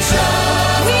each other.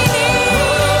 We need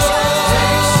each other.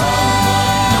 Take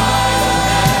someone by the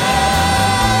hand.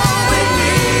 We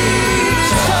need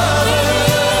each other.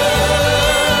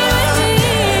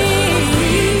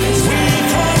 We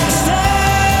can stand.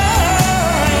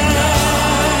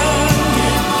 Uniting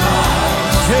in Christ.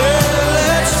 Yeah,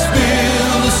 let's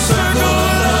build a circle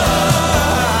of love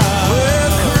where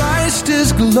Christ is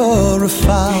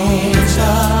glorified.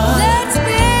 let's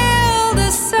build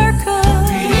a circle.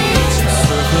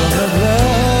 Circle of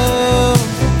love.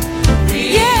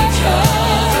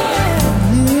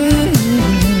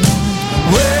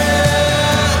 Where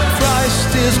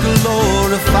Christ is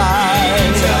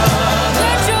glorified.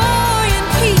 Where joy and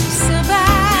peace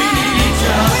abide.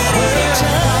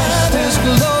 Christ is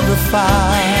glorified.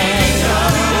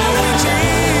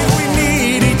 We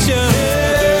need each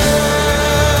other.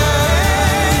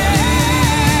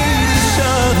 Each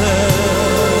other.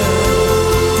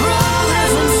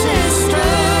 Brothers and sisters,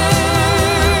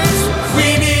 We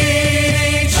need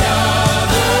each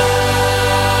other.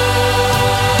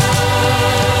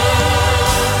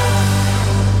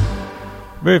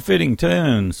 Very fitting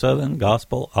tune, Southern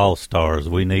Gospel All-Stars,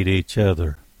 We Need Each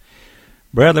Other.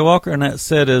 Bradley Walker and that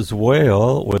set as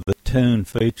well with the tune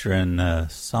featuring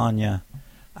Sonia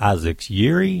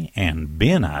Isaacs-Yeri and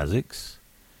Ben Isaacs.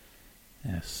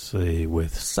 Let's see,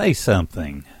 with Say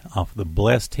Something off the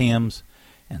Blessed Hymns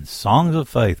and Songs of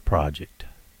Faith project.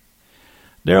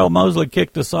 Daryl Mosley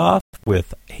kicked us off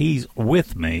with He's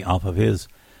With Me off of his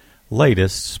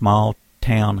latest Small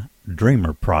Town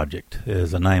Dreamer project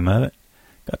is the name of it.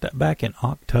 Got that back in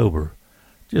October.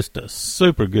 Just a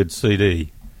super good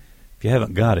CD. If you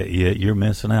haven't got it yet, you're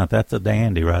missing out. That's a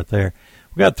dandy right there.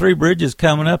 We got Three Bridges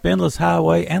coming up, Endless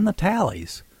Highway, and the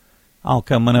Tallies. All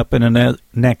coming up in the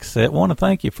next set. Want to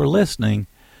thank you for listening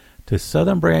to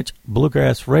Southern Branch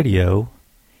Bluegrass Radio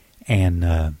and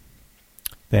the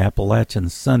Appalachian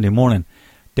Sunday Morning.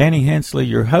 Danny Hensley,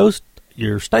 your host,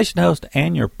 your station host,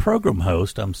 and your program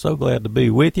host. I'm so glad to be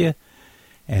with you,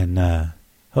 and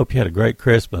hope you had a great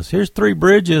Christmas. Here's Three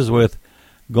Bridges with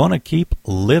Gonna Keep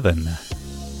Livin'.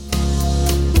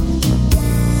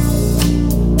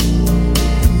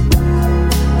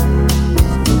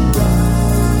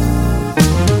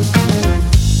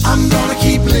 I'm gonna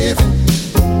keep living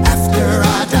after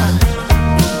I die.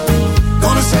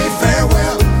 Gonna say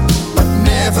farewell, but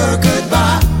never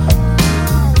goodbye.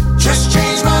 Just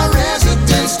change my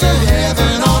residence to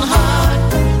heaven on high.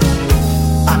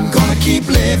 I'm gonna keep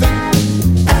living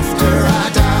after I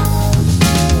die.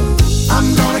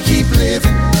 I'm gonna keep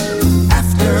living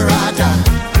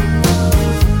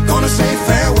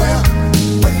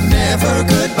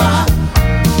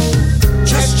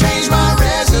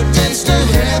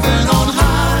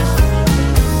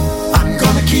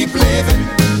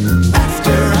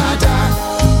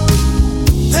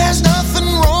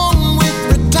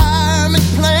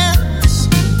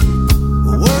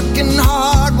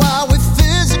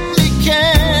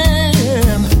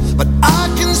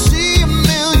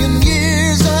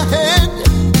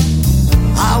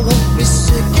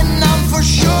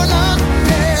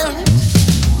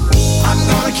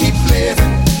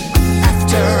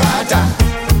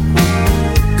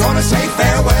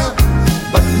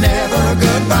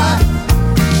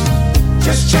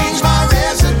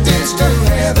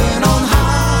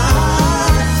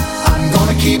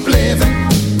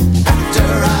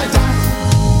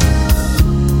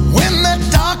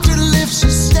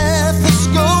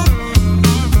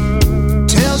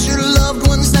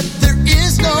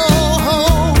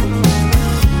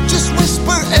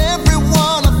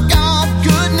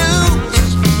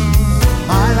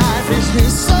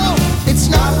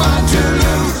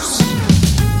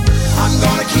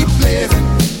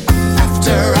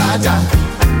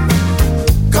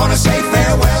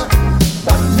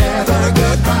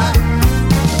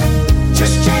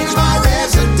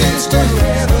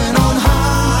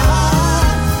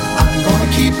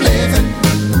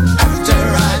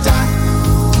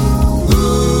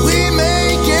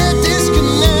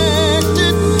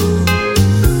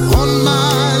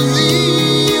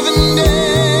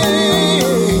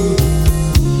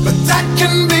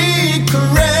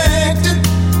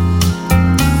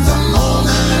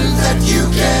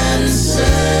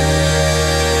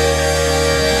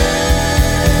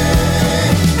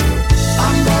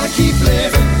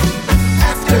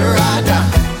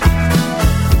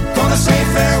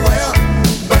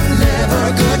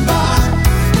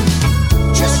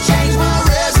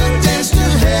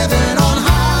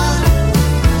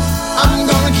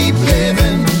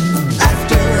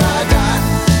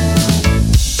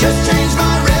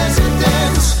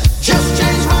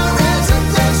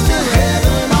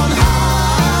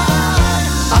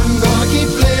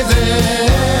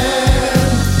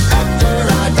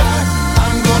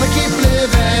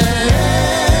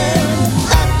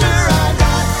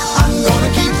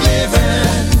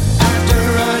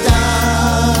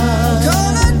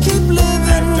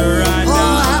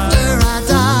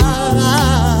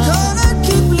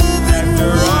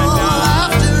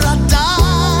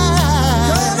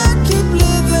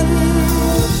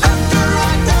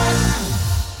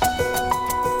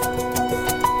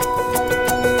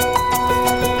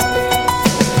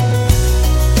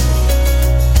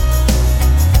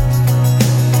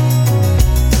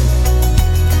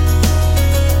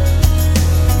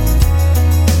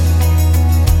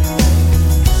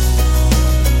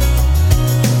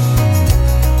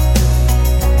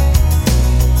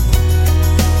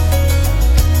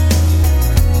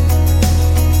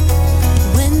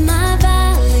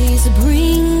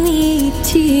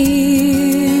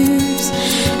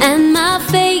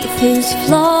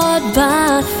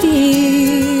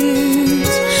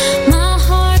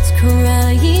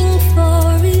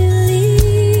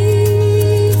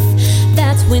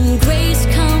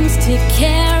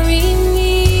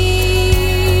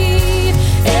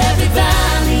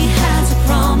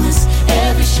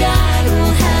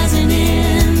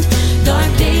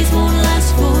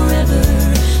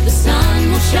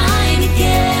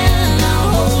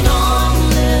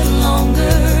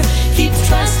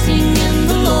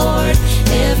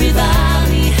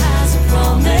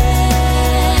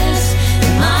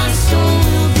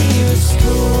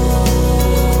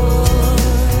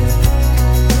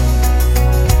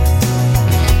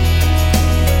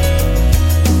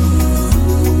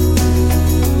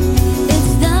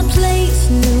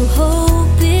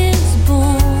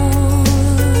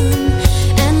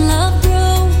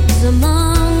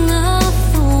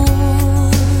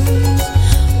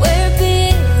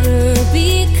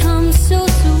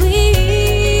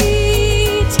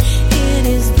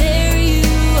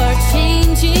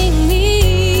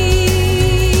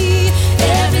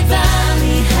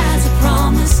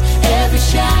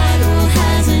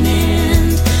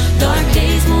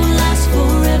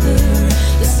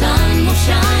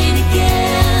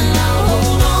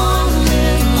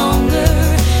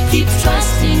Keep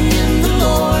trusting in the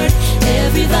Lord.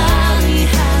 Every valley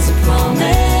has a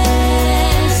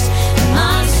promise, and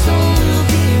my soul will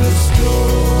be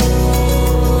restored.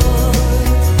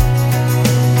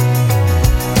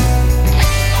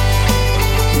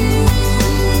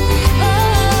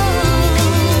 Oh,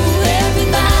 every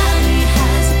valley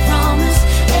has a promise,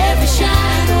 every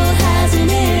shadow has an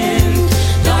end.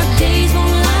 Dark days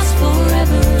won't last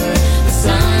forever, the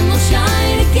sun will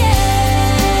shine again.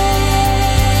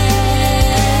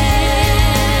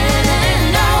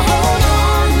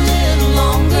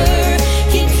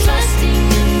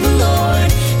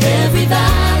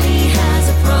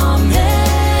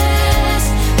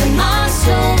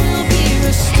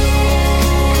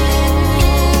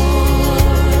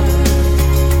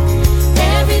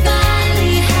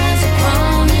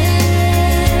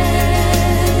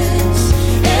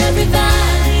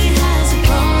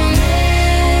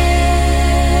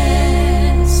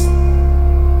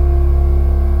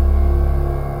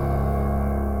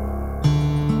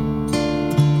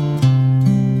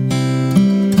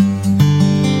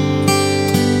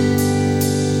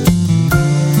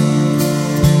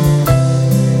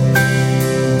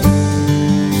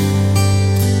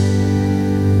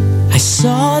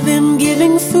 Saw them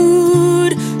giving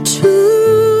food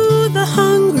to the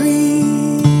hungry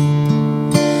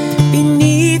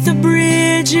beneath a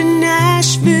bridge in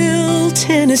Nashville,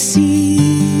 Tennessee.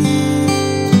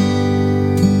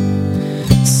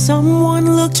 Someone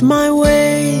looked my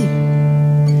way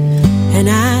and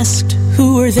asked,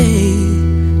 "Who are they?"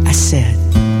 I said,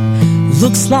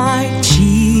 "Looks like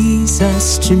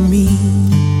Jesus to me."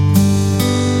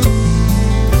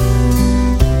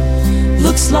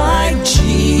 Looks like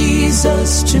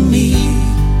Jesus to me.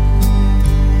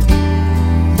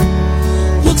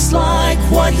 Looks like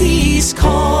what He's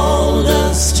called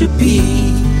us to be.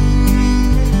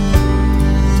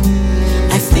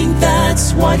 I think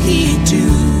that's what He'd do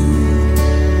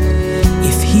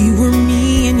if He were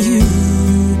me and you.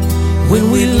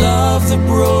 When we love the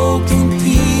broken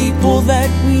people that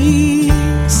we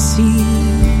see.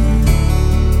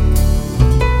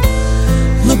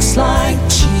 Looks like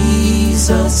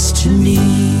Jesus to me.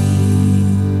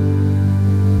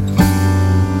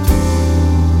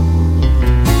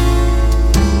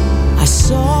 I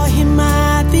saw Him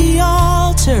at the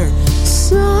altar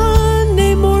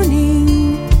Sunday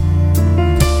morning.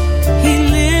 He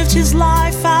lived His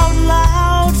life out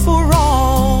loud for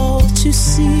all to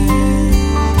see.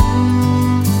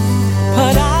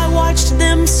 But I watched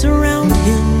them surround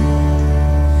Him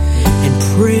and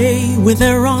pray with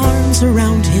their arms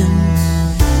around Him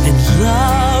and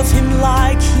love Him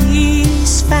like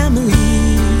He's family.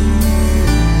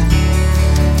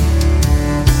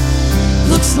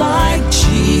 Looks like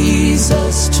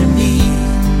Jesus to me.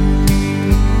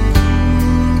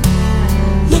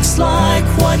 Looks like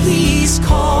what He's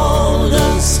called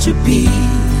us to be.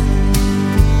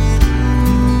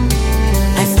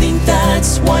 I think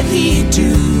that's what He'd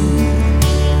do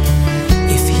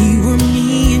if He were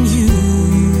me and you.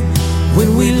 When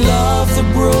we love the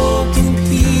broken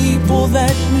people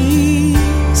that we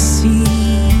see.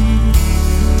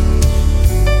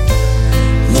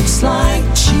 Looks like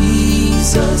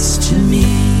Jesus to me.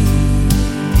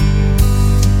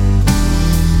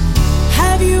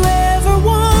 Have you ever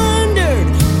wondered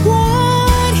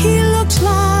what He looked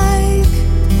like?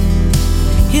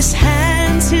 His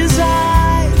hands, His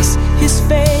eyes, His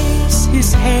face,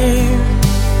 His hair.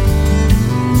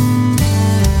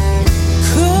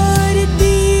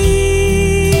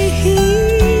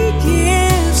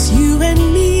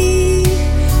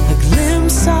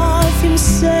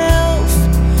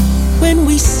 When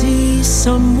we see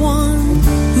someone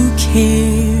who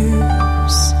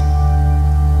cares.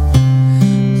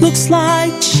 Looks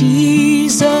like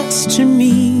Jesus to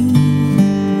me.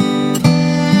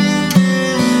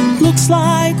 Looks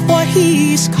like what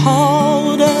He's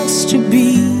called us to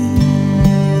be.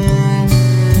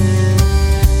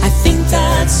 I think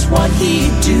that's what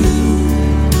He'd do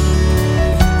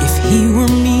if He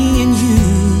were me and you.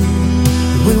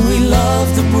 When we love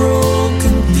the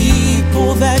broken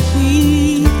people that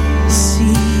we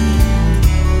see.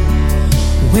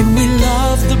 When we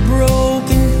love the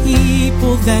broken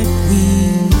people that we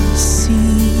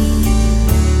see.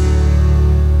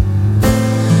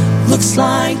 Looks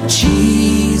like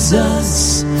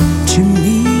Jesus to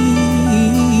me.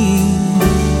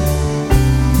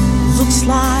 Looks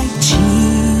like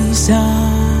Jesus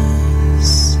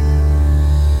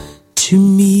to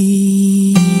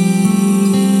me.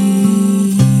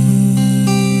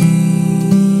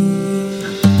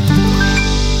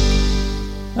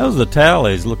 Those the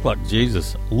tallies looks like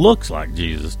Jesus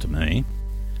to me.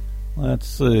 Let's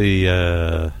see.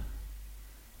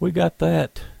 We got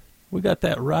that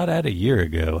right at a year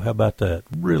ago. How about that?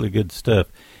 Really good stuff.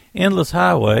 Endless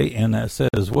Highway, and that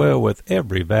says, well, with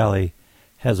every valley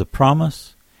has a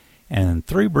promise, and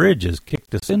Three Bridges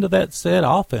kicked us into that set,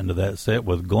 off into that set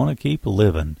with Gonna Keep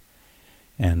Living.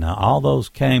 And all those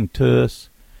came to us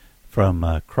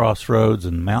from Crossroads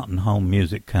and Mountain Home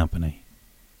Music Company.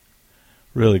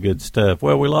 Really good stuff.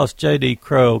 Well, we lost J.D.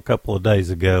 Crowe a couple of days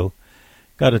ago.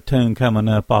 Got a tune coming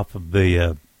up off of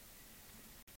the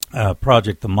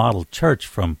project The Model Church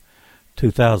from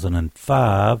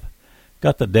 2005.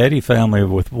 Got the Daddy Family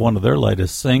with one of their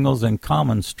latest singles, and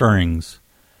Common Strings.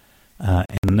 In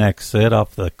the next set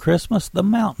off the Christmas the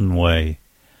Mountain Way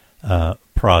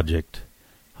project.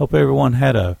 Hope everyone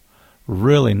had a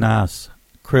really nice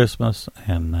Christmas.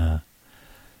 And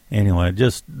anyway,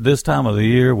 just this time of the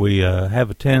year we have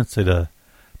a tendency to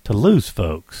lose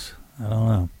folks.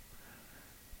 I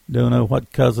don't know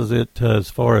what causes it as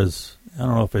far as, I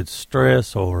don't know if it's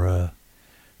stress or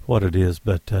what it is,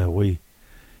 but we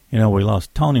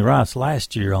lost Tony Rice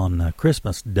last year on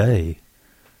Christmas Day.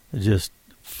 It just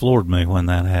floored me when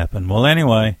that happened. Well,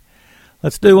 anyway,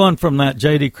 let's do one from that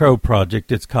J.D. Crowe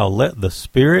project. It's called Let the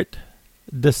Spirit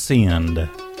Descend.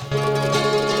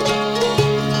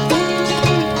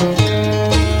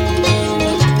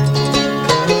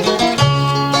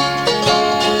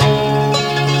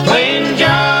 When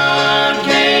John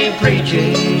came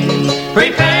preaching,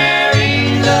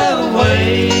 preparing the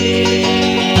way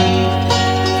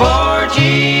for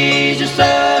Jesus the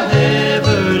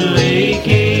heavenly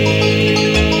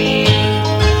King,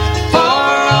 for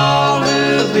all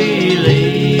who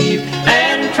believe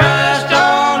and trust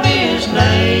on His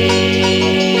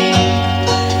name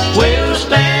will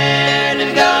stand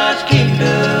in God's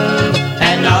kingdom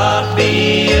and not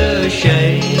be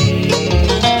ashamed.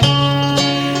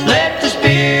 Let the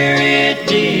Spirit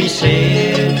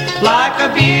descend like a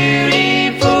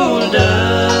beautiful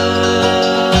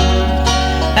dove,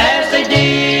 as they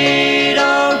did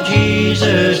on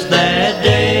Jesus that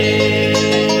day.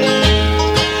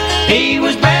 He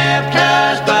was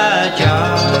baptized by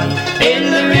John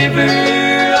in the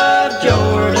river of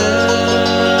Jordan.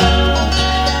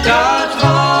 God's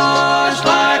voice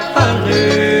like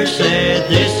thunder said,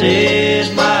 "This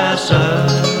is my Son."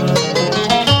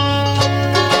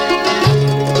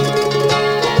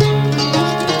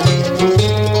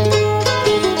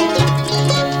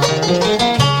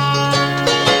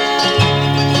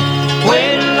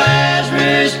 When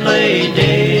Lazarus lay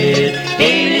dead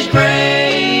in his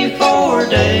grave 4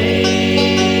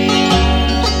 days,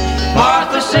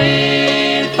 Martha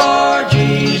sent for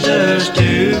Jesus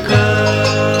to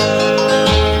come,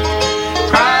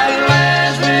 crying,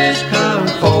 "Lazarus, come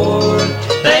forth."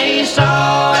 They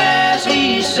saw as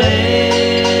he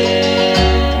said,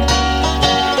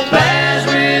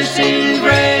 Lazarus in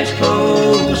grave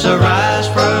clothes, arise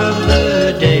from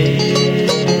the dead.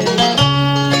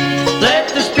 Let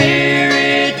the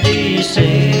Spirit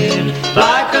descend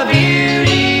like a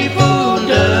beautiful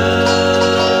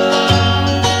dove,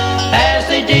 as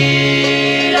they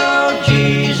did on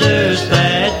Jesus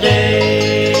that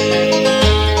day.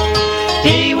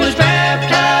 He was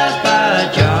baptized by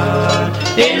John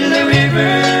in the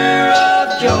river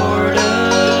of Jordan.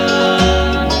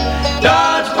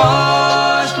 God's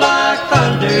voice like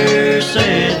thunder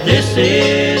said, "This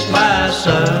is my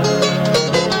Son."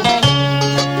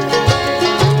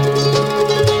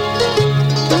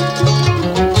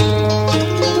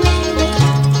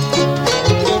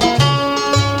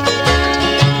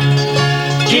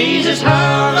 Jesus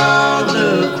hung on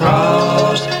the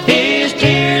cross, his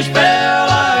tears fell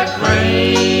like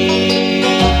rain.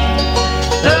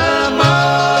 The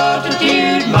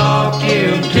multitude mocked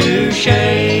him to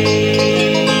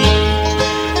shame.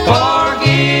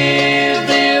 Forgive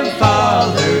them,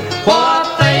 Father,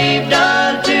 what they've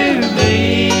done to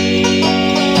me.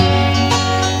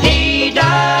 He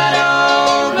died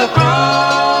on the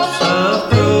cross of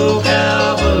cruel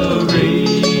Calvary.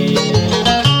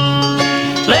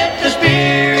 Let the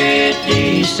Spirit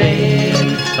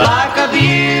descend like a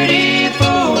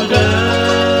beautiful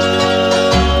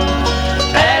dove,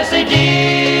 as they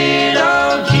did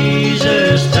on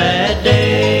Jesus that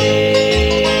day.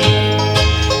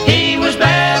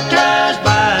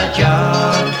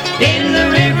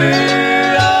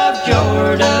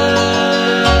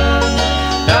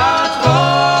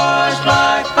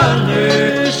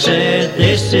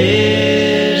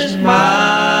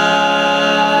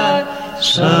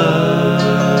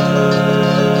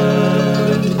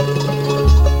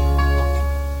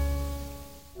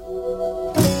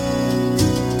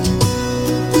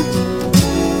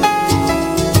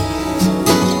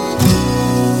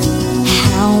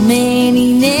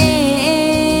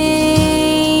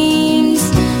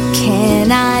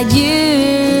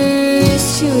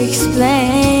 used to explain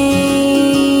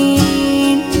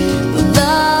the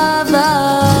love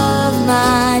of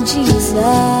my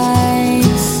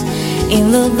Jesus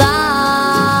in the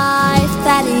life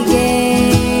that he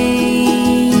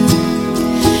gave.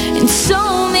 And so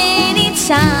many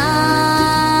times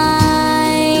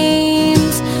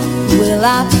will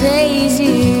I praise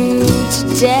you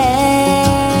today.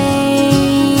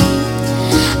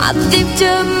 I lift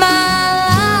up my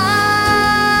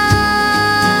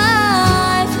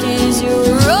life 'cause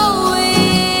you're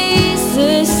always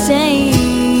the same,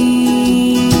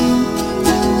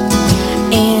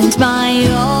 and my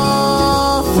offering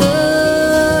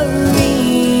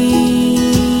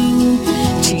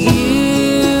to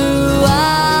you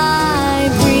I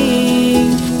bring.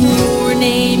 Your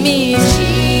name is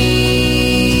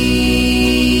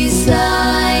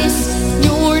Jesus.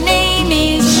 Your name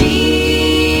is Jesus.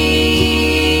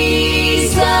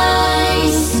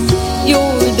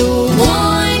 You're the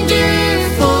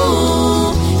wonderful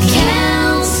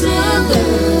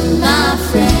counselor, my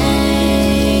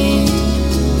friend.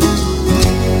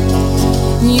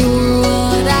 You're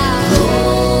what I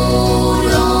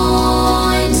hold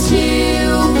on to.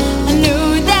 I know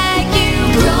that you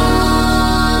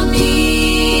brought me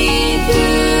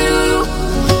through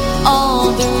all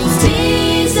those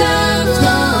days of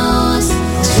loss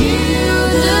to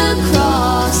the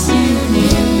cross. You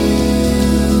knew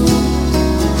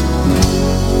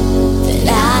that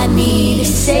I need a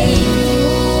Savior.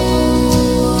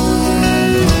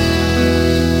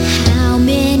 How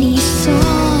many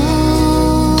songs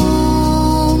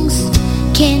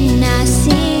can I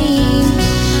sing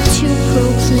to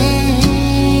proclaim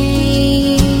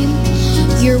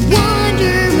your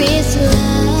wondrous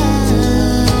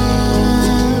love?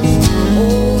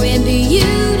 Oh, and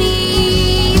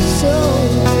beauty so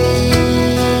great.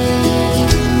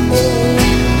 Oh,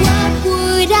 what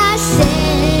would I say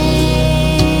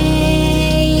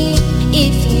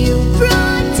if you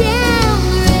brought down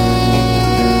rain?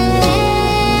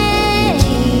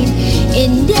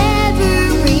 And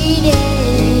every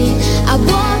day I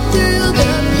walk through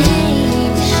the pain,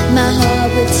 my heart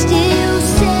would still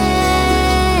say,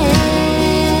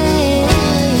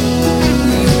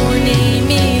 your name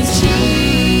is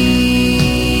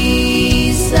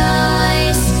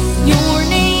Jesus. Your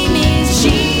name is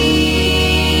Jesus.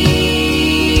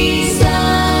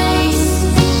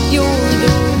 You're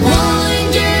the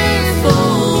wonderful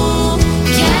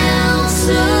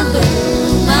counselor,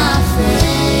 my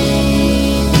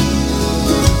friend.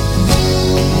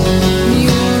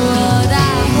 You're what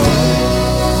I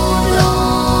hold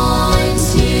on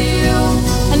to.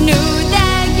 I know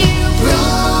that you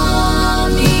brought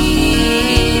me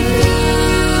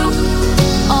through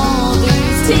all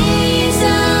those days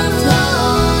of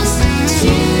loss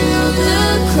to the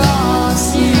cross.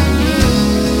 You knew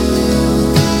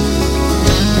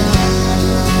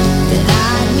that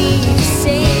I need a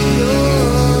Savior.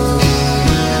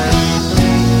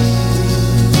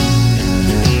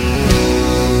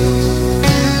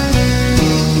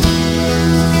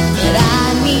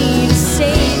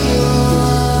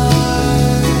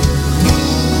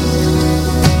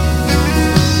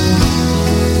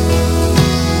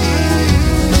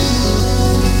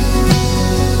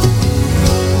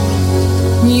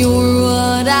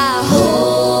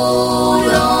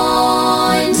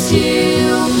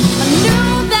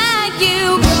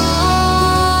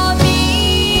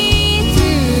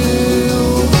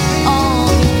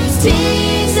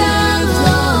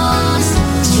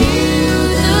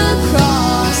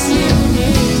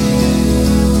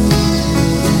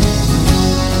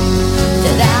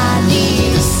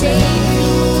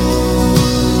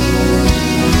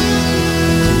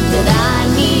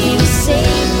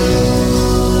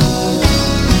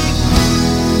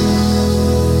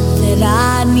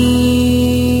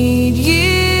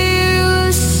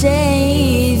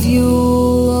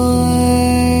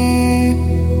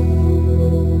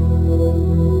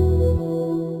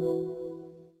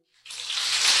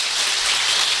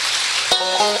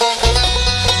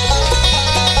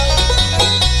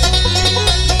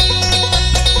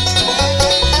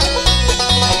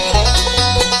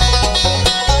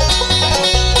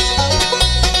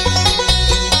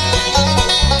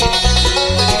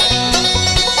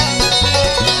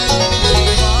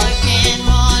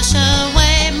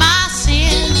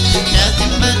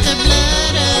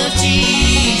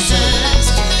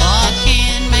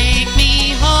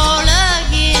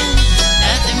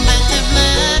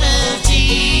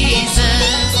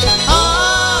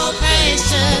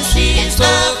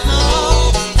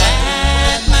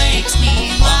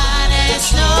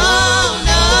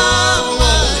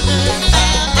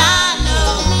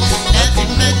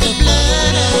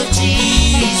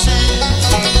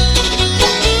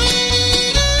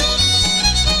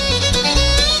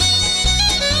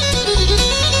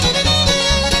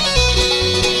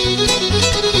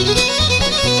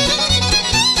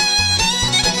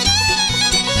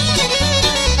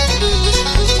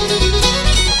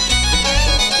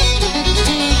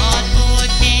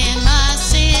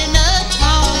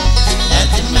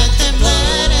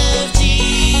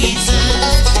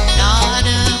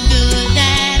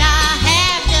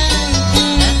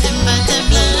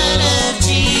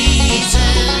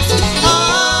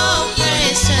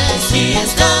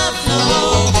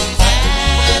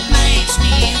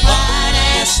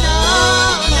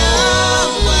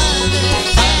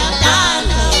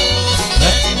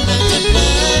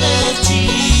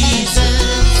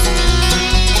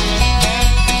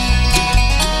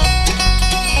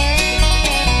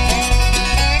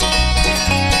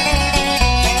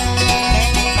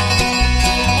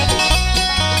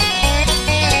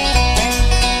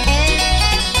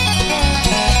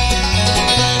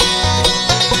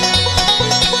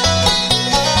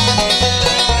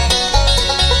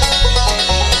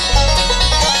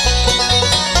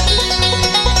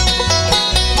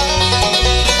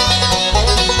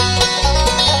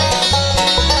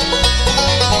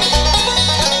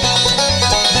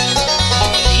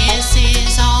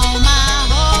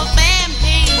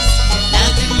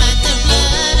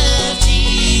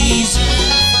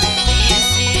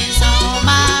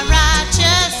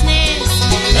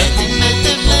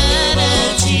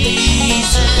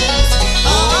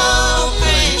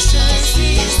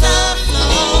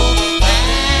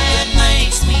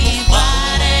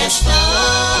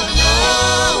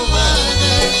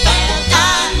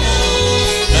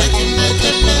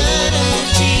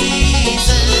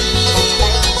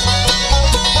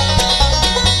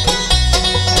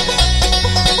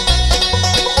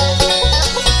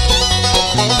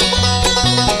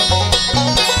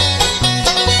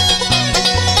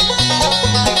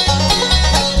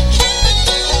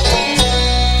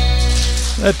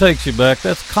 That takes you back.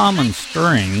 That's Common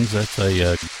Strings. That's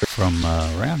a from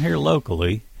around here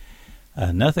locally.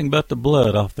 Nothing But the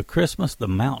Blood off the Christmas the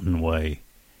Mountain Way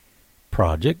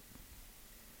project.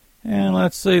 And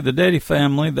let's see, the Daddy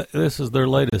Family, this is their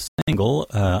latest single,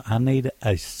 I Need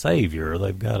a Savior.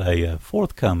 They've got a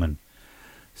forthcoming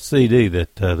CD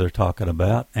that they're talking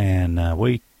about, and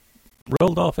we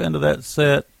rolled off into that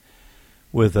set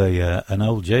with an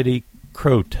old J.D.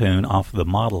 Crowe tune off the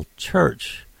Model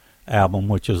Church album,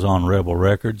 which is on Rebel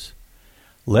Records.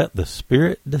 Let the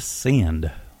Spirit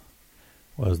Descend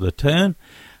was the tune.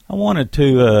 I wanted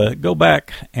to go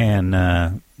back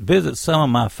and visit some of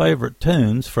my favorite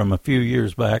tunes from a few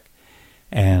years back.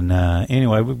 And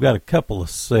anyway, we've got a couple of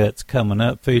sets coming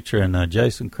up featuring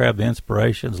Jason Crabb, The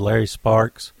Inspirations, Larry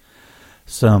Sparks,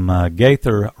 some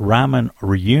Gaither Ryman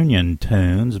reunion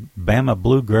tunes, Bama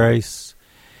Bluegrass,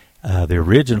 the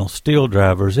original Steel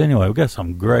Drivers. Anyway, we've got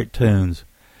some great tunes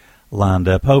lined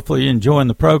up. Hopefully you're enjoying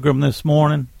the program this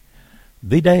morning.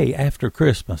 The day after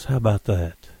Christmas, how about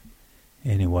that?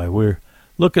 Anyway, we're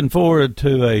looking forward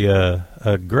to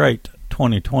a great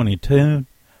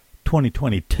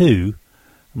 2022.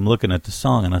 I'm looking at the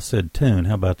song and I said tune.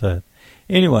 How about that?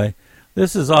 Anyway,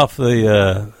 this is off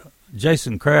the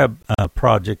Jason Crabb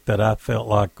project that I felt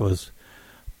like was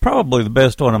probably the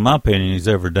best one, in my opinion, he's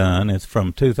ever done. It's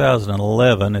from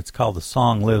 2011. It's called The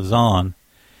Song Lives On.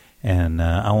 And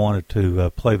I wanted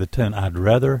to play the tune, I'd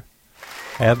Rather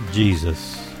Have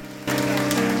Jesus.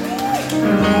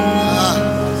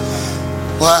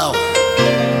 Wow.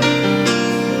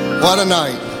 What a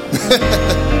night.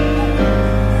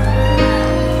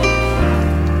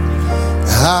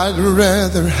 I'd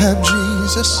rather have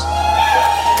Jesus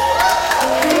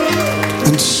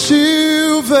than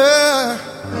silver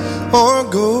or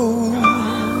gold.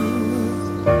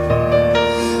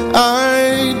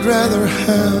 I'd rather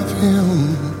have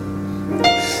him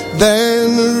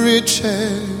than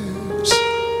riches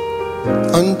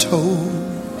untold.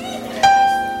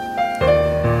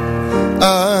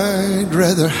 I'd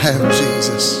rather have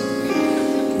Jesus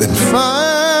than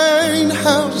fine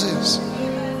houses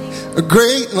or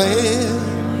great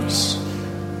lands.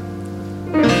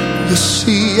 You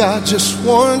see, I just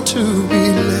want to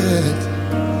be led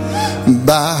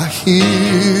by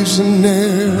his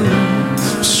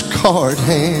nail-scarred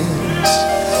hands,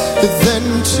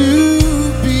 than to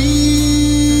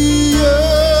be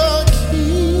a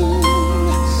king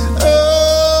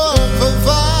of a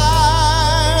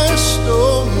vast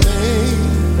domain,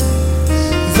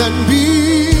 than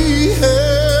be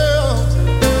held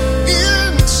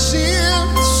in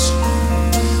sin's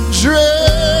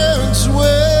dread's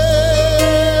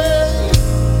way.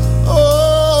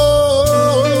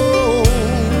 Oh,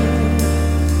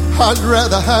 I'd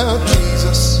rather have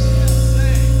Jesus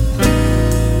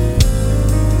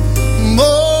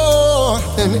more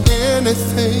than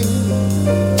anything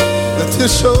that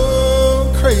this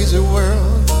old crazy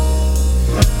world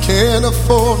can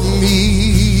afford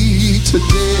me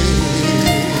today.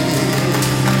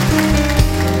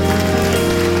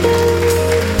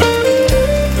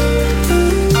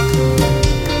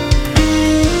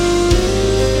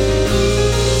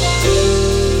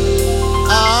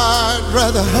 I'd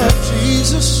rather have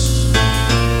Jesus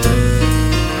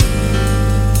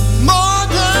more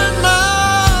than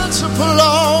man's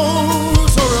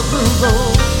applause or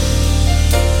approval.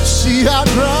 See, I'd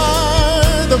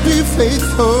rather be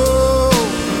faithful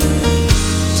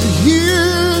to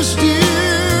his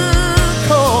dear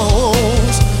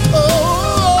cause. Oh,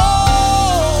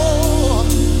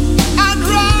 I'd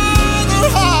rather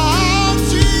have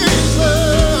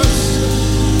Jesus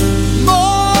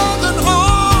more than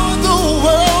all the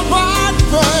worldwide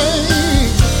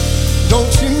fame.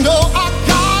 Don't you know I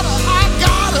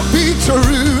gotta be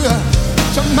true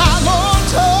to my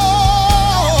Lord's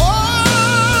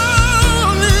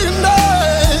holy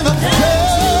name,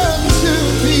 and to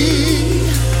be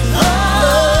a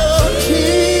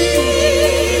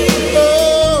king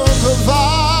of a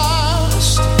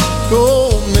vast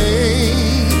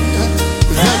domain,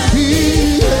 that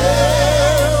be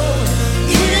held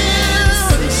in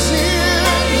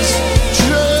sin's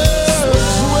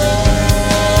dread's way.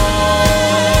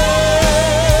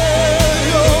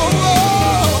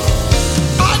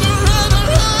 I'd rather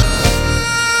have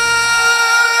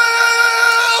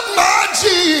my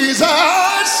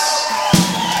Jesus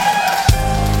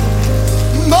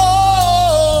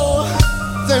more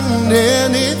than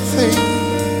anything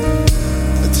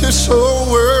that this whole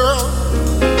world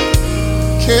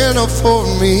can afford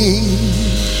me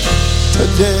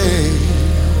today.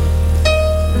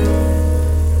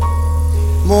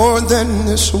 More than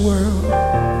this world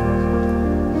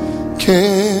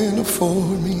can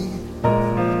afford me.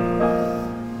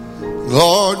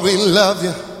 Lord, we love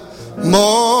you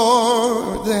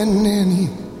more than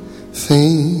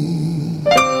anything.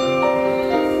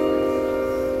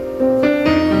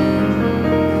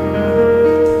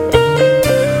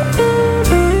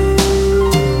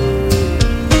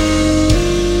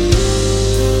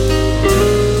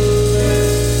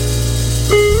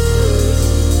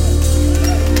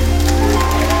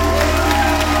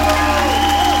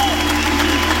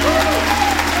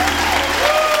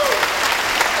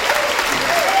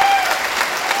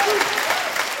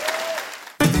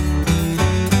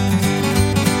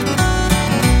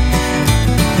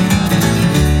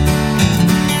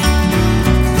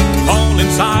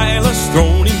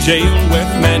 Jail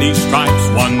with many stripes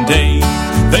one day.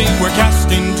 They were cast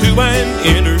into an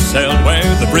inner cell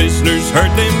where the prisoners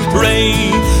heard them pray.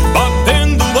 But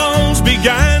then the walls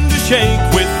began to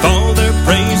shake with all their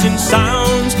praising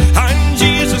sounds, and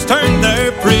Jesus turned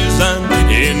their prison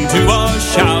into a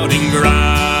shouting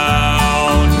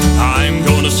ground. I'm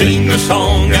gonna sing a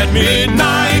song at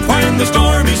midnight when the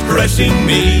storm is pressing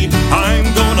me. I'm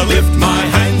gonna lift my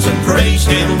hands and praise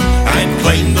Him and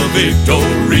claim the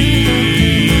victory.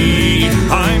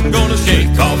 I'm gonna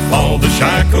shake off all the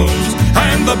shackles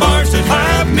and the bars that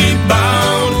have me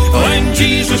bound when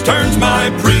Jesus turns my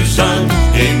prison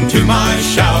into my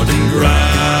shouting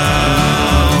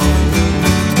ground.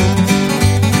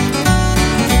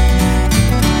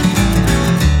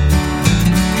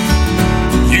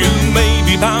 You may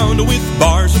be bound with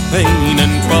bars of pain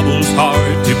and troubles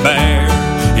hard to bear.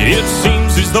 It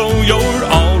seems as though you're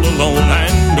all alone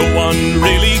and no one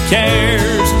really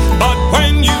cares. But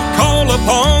when you call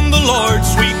upon the Lord,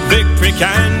 sweet victory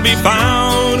can be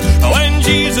found when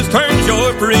Jesus turns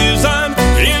your prison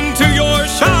into your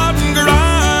shouting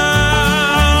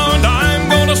ground. I'm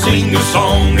gonna sing a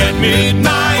song at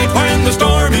midnight when the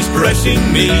storm is pressing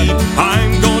me.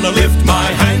 I'm gonna lift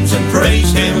my hands and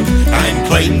praise Him and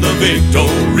claim the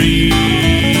victory.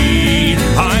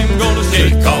 I'm gonna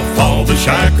shake off all the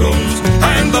shackles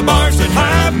and the bars that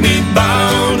have me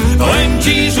bound when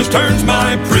Jesus turns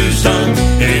my prison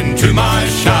into my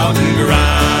shouting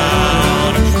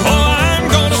ground. Oh, I'm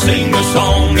gonna sing a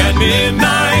song at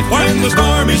midnight when the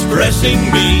storm is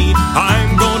pressing me.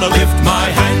 I'm gonna lift my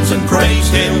hands and praise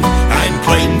Him and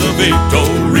claim the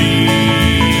victory.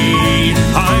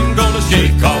 I'm gonna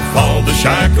shake off all the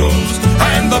shackles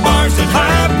and the bars that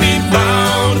have me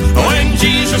bound when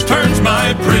Jesus turns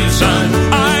my prison.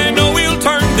 I know He'll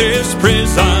turn this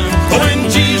prison when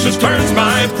Jesus turns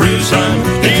my prison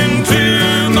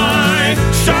into my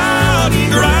shouting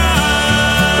ground.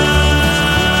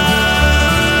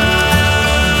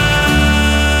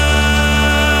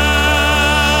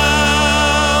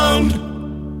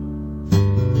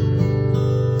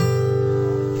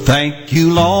 Thank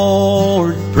you,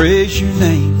 Lord, praise your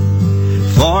name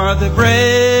for the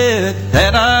breath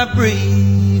that I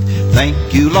breathe.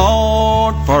 Thank you,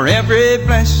 Lord, for every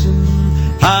blessing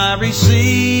I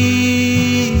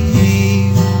receive.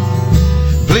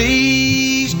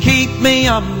 Please keep me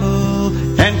humble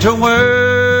and to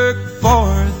work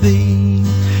for Thee.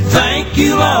 Thank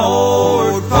you,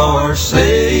 Lord, for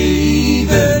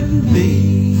saving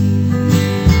me.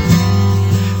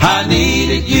 I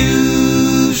needed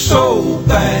You so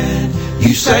bad.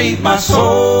 You saved my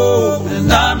soul,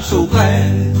 and I'm so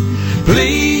glad.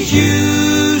 Please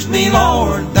use me,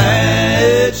 Lord,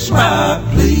 that's my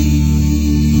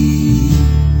plea.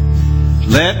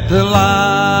 Let the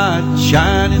light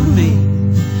shine in me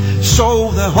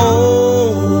so the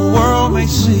whole world may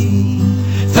see.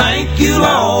 Thank you,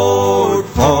 Lord,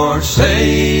 for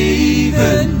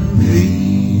saving me.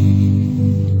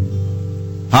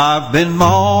 I've been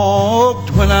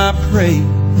mocked when I pray.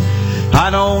 I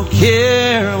don't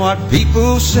care what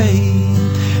people say.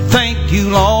 Thank you,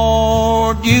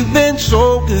 Lord, You've been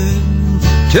so good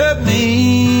to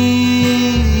me.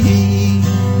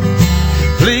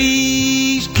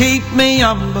 Please keep me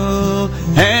humble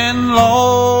and,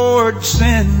 Lord,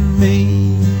 send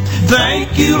me.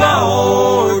 Thank you,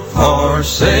 Lord, for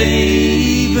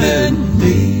saving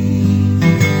me.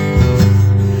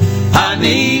 I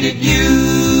needed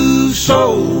You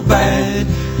so bad.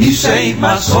 You saved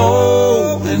my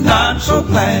soul, and I'm so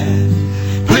glad.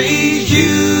 Please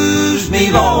use me,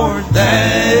 Lord,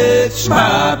 that's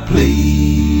my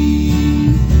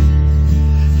plea.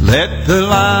 Let the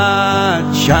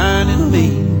light shine in me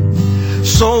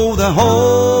so the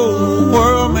whole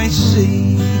world may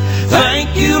see.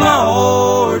 Thank you,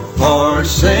 Lord, for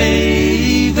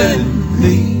saving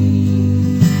me.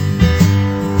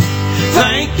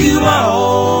 Thank you,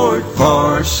 Lord,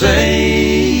 for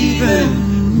saving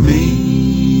me.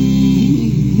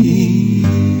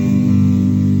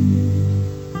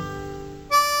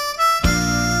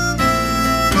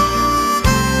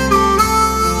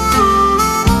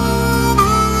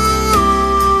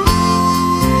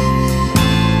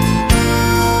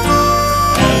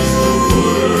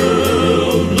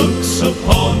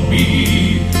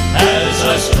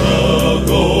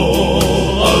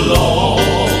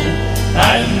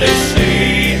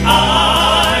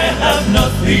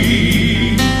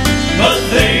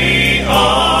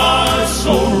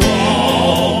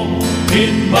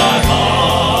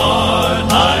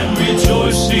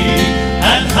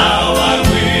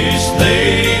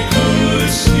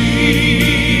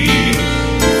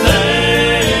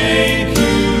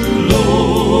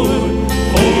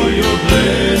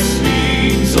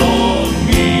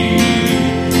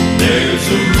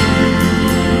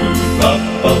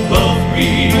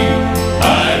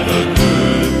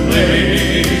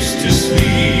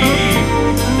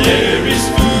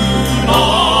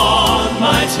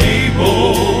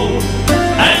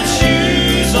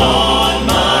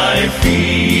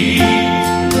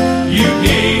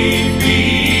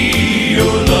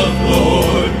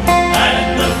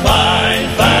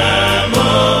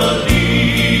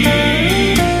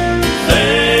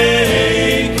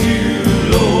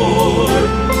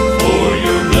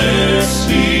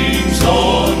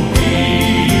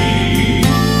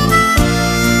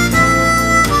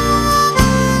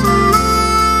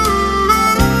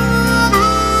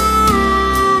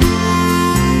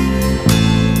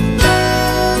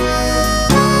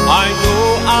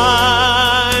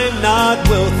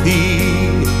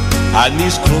 and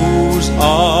these clothes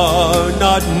are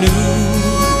not new,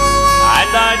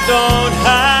 and I don't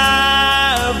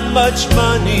have much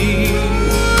money,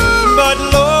 but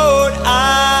Lord,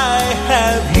 I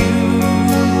have you,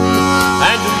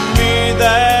 and to me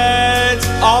that's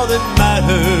all that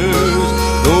matters,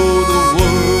 though the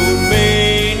world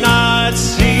may not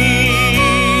see.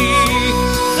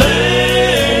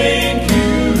 Thank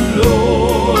you,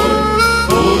 Lord,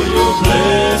 for your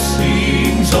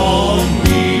blessings on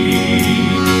me.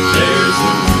 There's a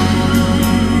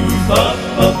roof up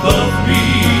above me,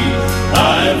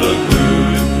 I've a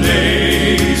good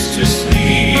place to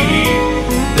sleep.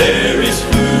 There is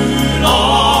food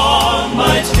on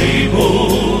my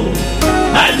table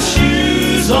and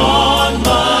shoes on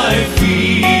my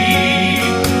feet.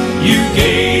 You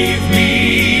gave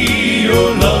me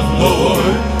your love, Lord,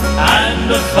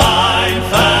 and a fine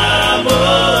family.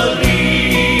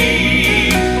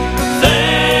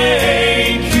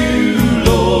 Thank you,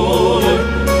 Lord,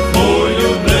 for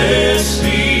your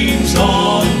blessings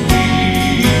on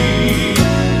me.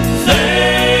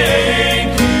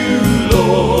 Thank you,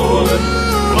 Lord,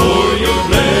 for your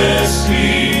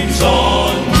blessings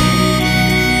on me.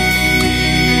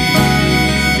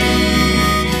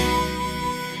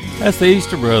 That's the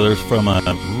Easter Brothers from a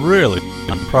really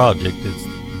fun project. It's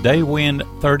Daywind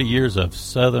 30 Years of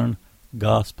Southern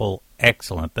Gospel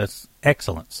Excellence.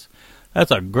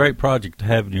 That's a great project to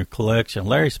have in your collection.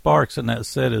 Larry Sparks in that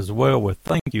set as well with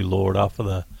Thank You, Lord, off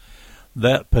of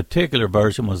that particular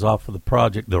version was off of the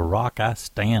project The Rock I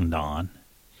Stand On.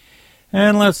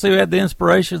 And let's see, we had the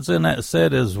inspirations in that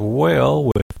set as well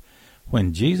with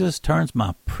When Jesus Turns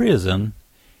My Prison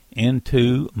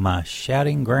into My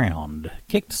Shouting Ground.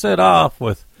 Kicked the set off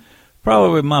with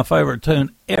probably my favorite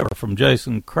tune ever from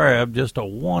Jason Crabb, just a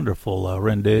wonderful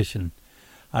rendition.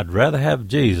 I'd Rather Have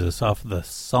Jesus off of the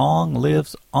Song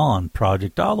Lives On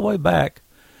project all the way back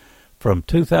from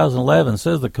 2011.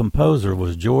 Says the composer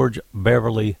was George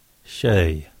Beverly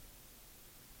Shea.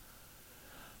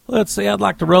 Let's see, I'd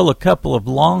like to roll a couple of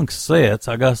long sets.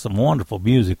 I got some wonderful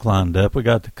music lined up. We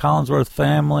got the Collinsworth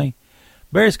Family,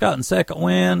 Barry Scott and Second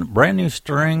Wind, Brand New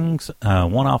Strings,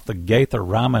 one off the Gaither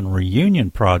Ryman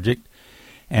Reunion Project,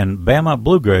 and Bama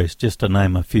Bluegrass, just to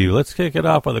name a few. Let's kick it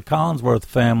off with the Collinsworth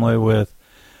Family with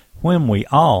When We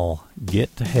All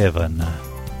Get to Heaven.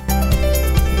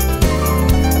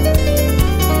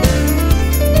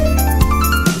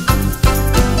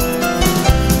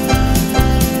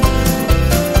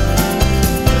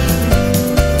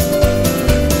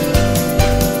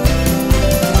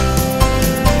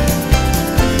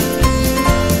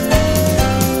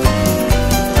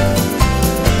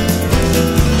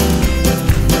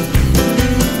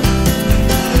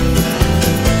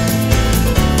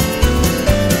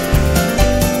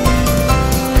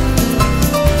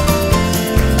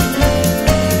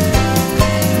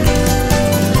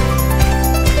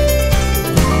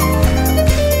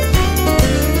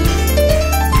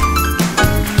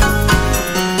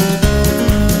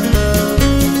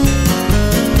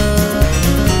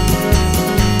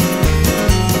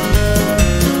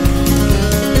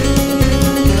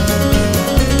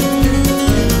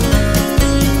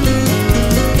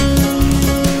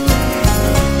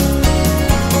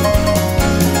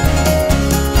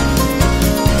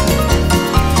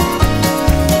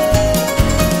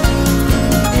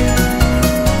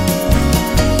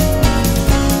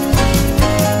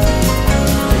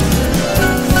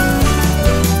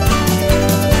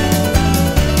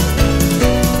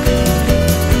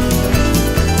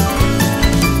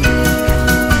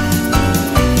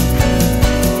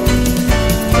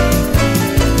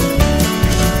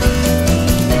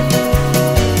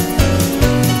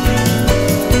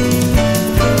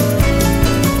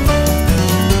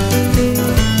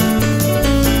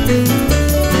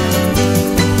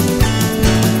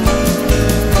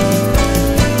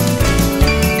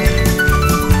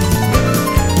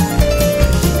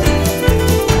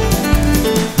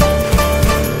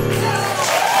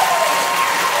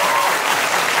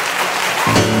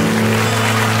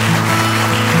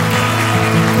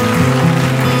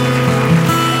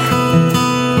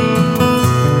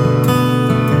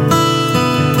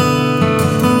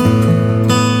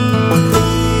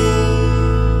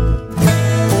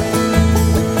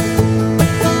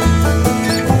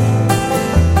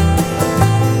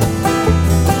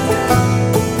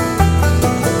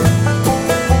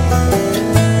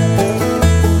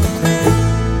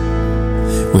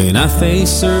 When I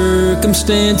face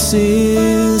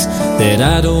circumstances that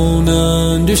I don't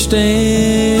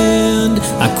understand,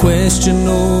 I question,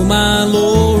 oh my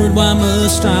Lord, why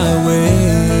must I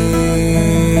wait?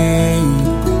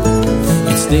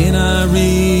 It's then I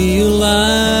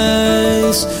realize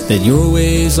that your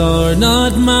ways are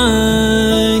not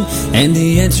mine, and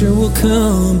the answer will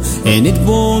come, and it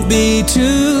won't be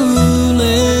too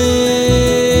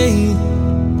late.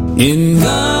 In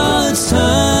God's time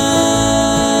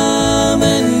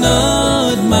and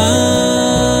not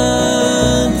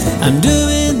mine, I'm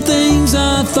doing things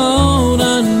I thought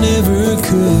I never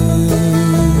could.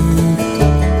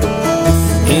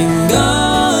 In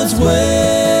God's way,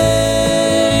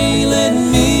 let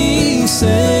me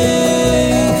say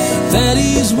that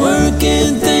He's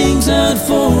working things out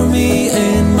for me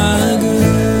and my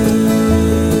good.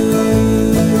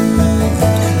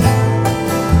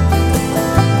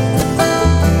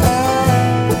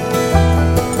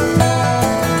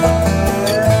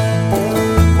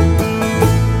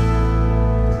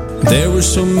 There were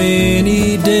so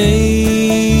many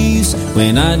days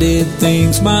when I did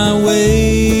things my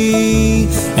way,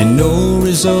 and no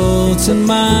results in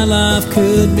my life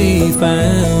could be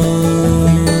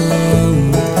found.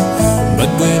 But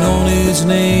when on His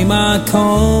name I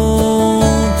called,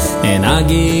 and I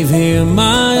gave Him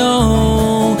my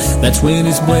all, that's when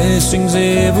His blessings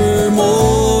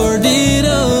evermore did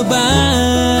abound.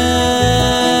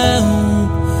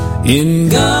 In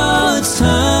God's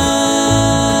time,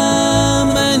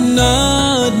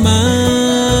 not mine.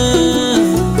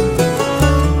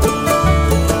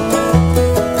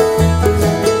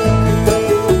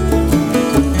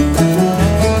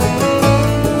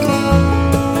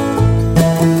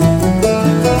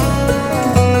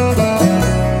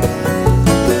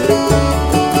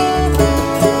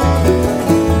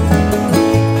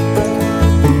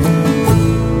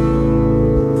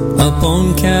 Up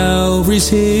on Calvary's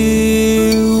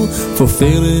hill,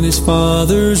 fulfilling His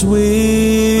Father's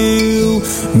will,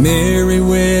 Mary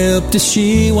wept as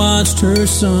she watched her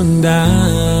son die.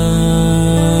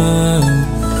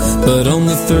 But on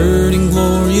the third and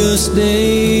glorious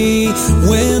day,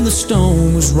 when the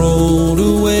stone was rolled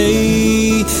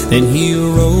away, then He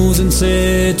arose and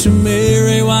said to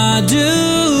Mary, why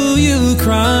do you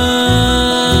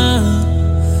cry?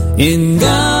 In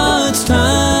God's time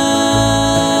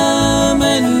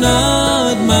and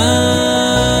not mine,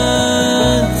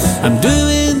 I'm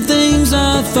doing things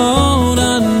I thought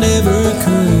I never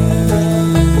could.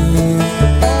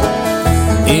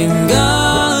 In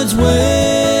God's way,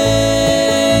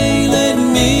 let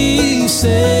me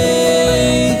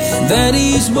say that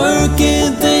He's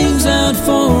working things out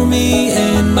for me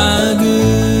and my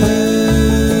good.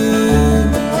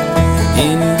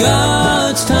 In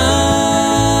God's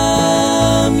time,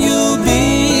 you'll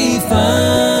be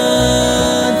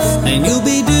fine, and you'll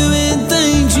be doing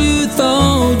things you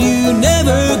thought you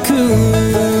never could.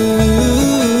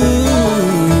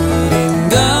 In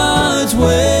God's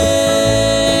way,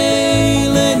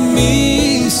 let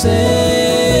me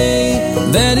say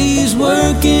that He's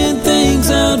working things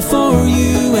out for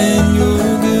you and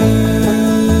your good.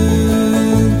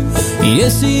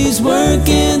 Yes, He's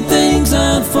working things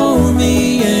out for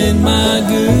me and my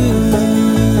good.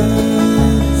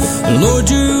 Lord,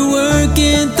 you're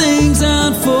working things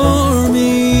out for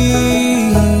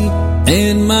me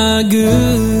and my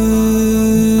good.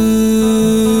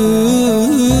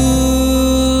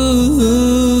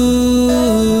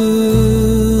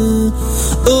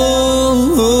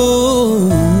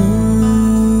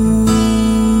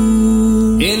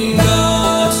 In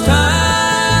God's time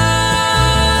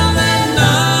and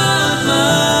not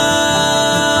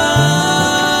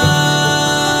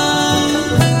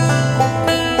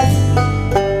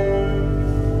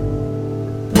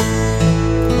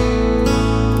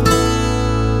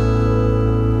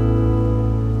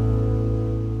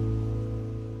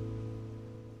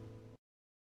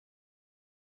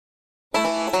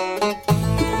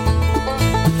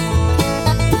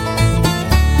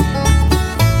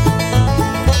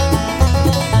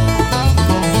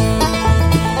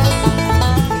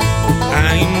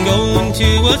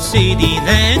to a city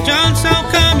that John saw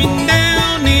coming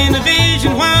down in a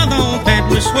vision while on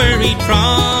Patmos where he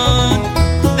trod.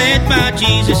 Led by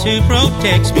Jesus who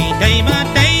protects me day by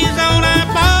day is all I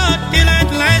bought, till at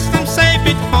last I'm safe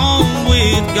at home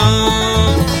with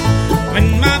God.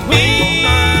 When my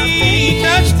feet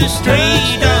touch the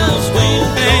street of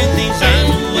gold and these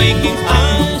awakened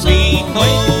tongues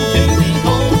behold,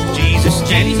 Jesus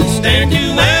stands there to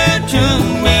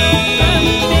welcome me.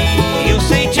 He'll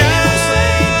say, child,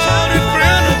 a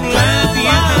crown of life you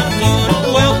have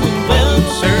won. Welcome, welcome,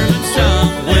 servants of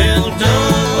well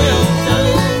done.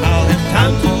 I'll have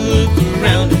time to look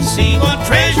around and see what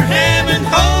treasure heaven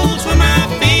holds when my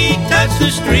feet touch the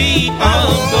street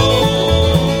of gold.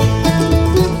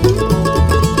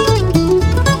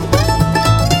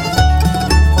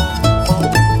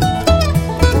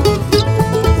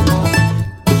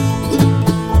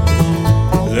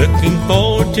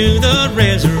 to the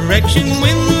resurrection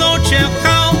when the Lord shall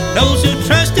call those who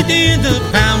trusted in the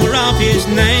power of His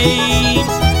name.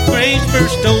 Graves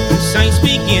burst open, saints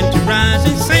begin to rise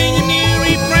and sing a new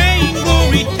refrain.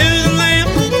 Glory to the Lamb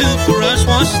who for us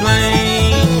was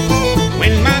slain.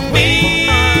 When my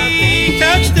feet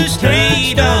touch the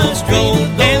street of gold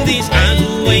and these eyes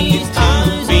awaken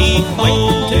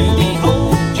to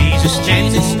behold, Jesus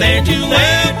stands there to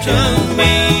welcome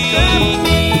me.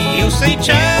 He'll say,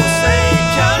 child,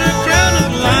 a crown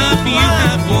of life you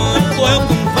have won.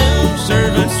 Welcome home,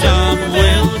 servant, job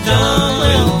well done,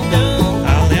 well done.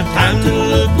 I'll have time to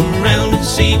look around and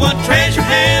see what treasure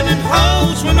heaven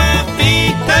holds when my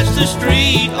feet touch the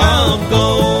street of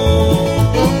gold.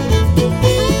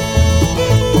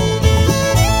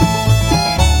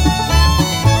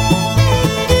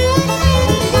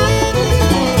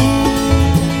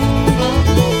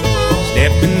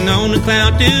 Stepping on a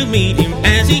cloud to meet Him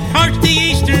as He parts the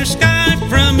eastern sky.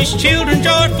 From His children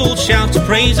joyful shouts of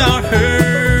praise are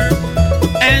heard,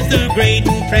 as the great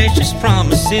and precious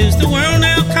promises the world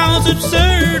now calls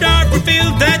absurd are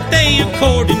fulfilled that day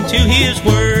according to His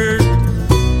word.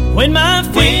 When my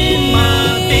feet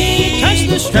touch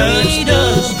the street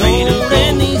of gold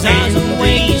and these eyes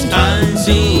awake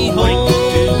to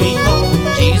behold,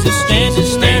 Jesus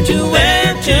stands there to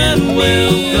welcome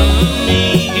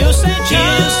me. He'll say,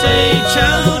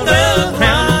 child, the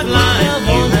crown of life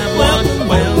you have won.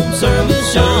 Well,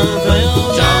 service done,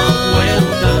 job well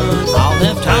done. I'll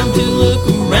have time to look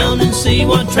around and see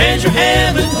what treasure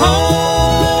heaven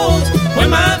holds when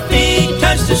my feet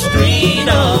touch the street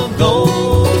of gold.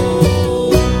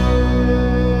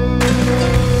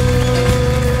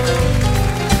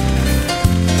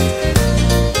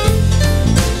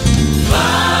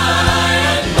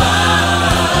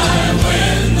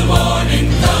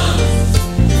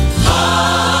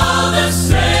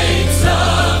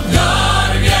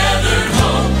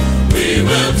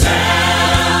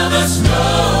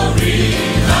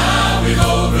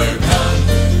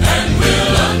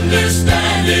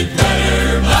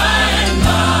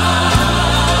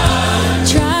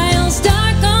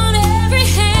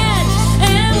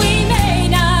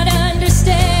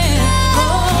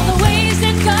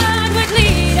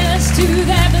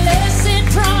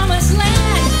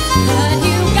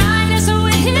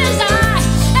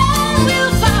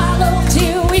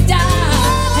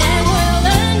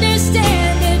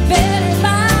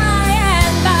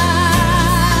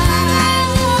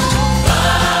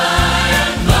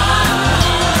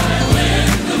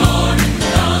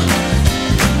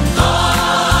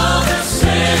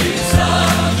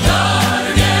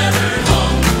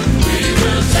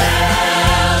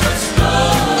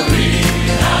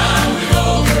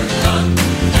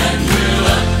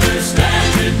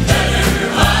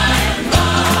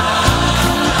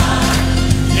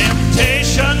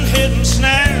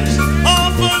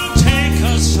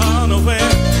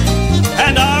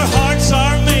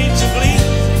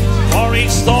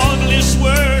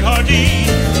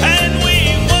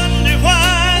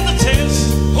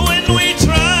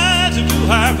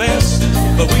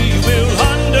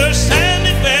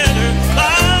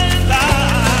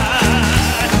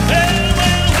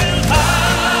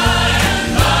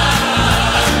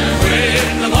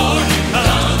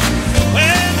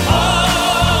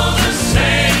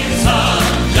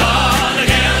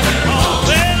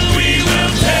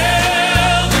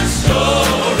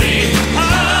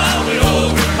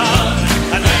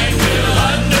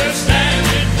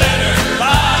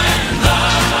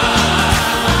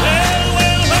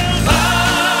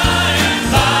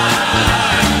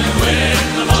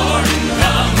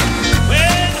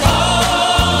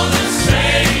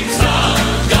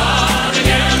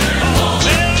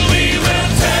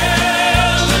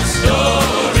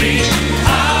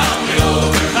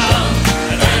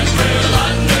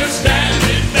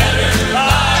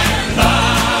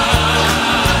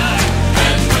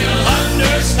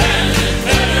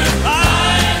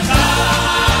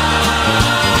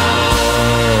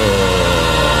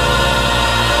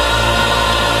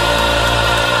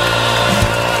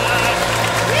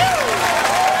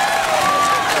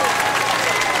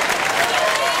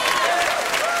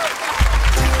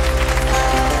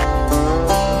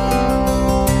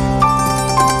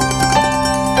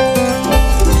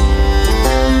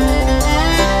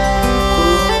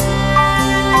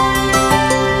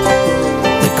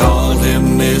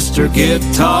 Mr.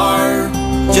 Guitar,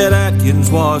 Chet Atkins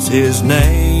was his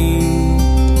name.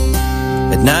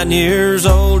 At 9 years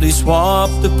old he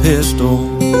swapped a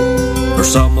pistol for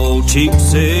some old cheap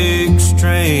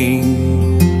 6-string.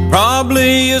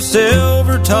 Probably a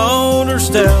Silvertone or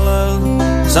Stella,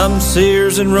 some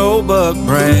Sears and Roebuck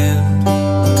brand.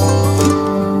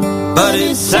 but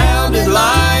it sounded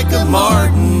like a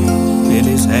martin in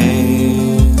his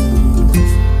hand.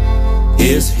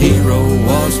 His hero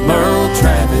was Merle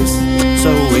Travis,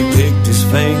 so he picked his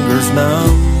fingers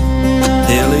numb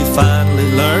till he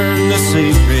finally learned the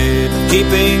secret of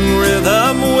keeping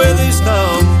rhythm with his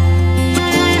thumb.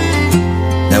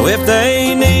 Now if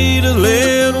they need a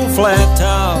little flat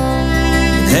top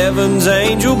in heaven's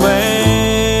angel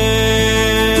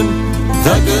band,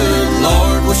 the good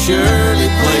Lord will surely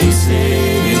place it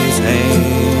in his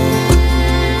hand.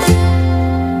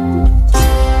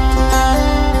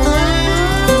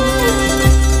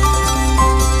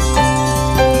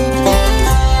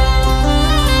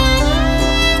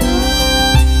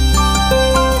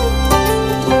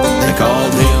 They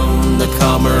called him the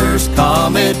Commerce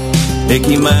Comet.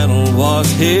 Mickey Mantle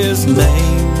was his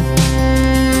name.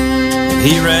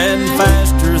 He ran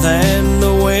faster than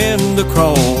the wind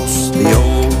across the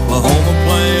Oklahoma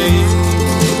plain.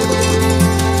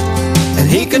 And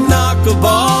he could knock a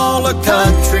ball a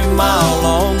country mile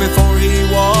long before he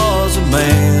was a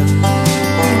man.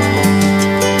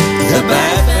 The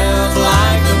bat felt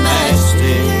like a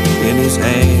matchstick in his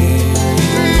hand.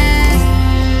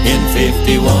 In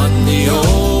 51 the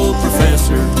old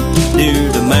professor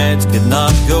knew the match could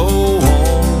not go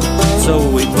on, so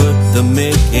we put the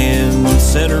Mick in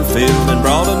center field and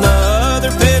brought another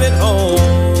pennant home.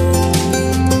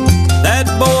 That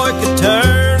boy could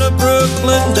turn a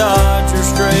Brooklyn Dodger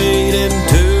straight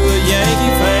into a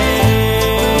Yankee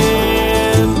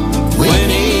fan when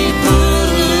he put a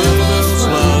Louisville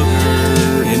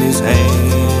slugger in his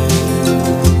hand.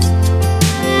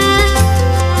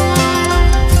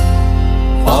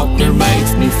 Faulkner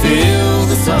makes me feel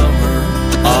the summer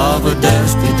of a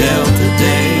dusty Delta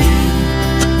day.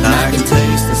 I can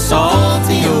taste the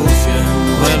salty ocean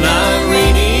when I'm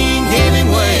reading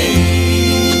Hemingway.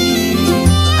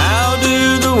 How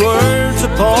do the words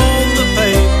upon the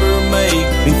paper make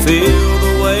me feel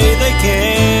the way they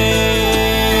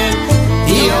can?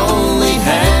 He only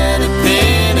had a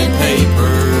pen and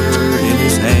paper in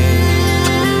his hand.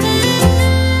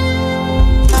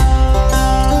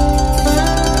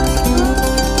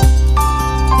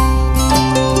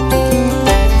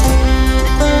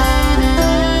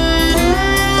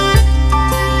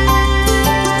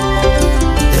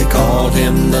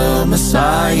 Him the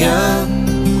Messiah,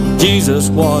 Jesus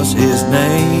was his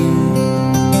name.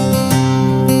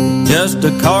 Just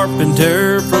a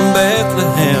carpenter from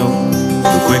Bethlehem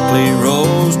who quickly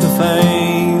rose to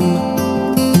fame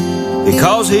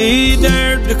because he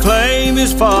dared to claim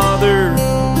his father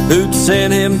who'd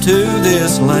sent him to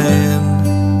this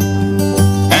land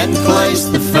and place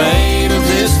the fate of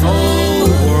this whole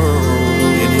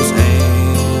world in his hand.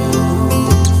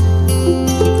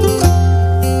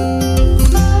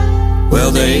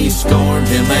 Well, they scorned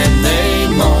him and they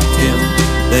mocked him.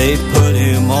 They put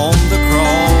him on the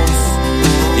cross.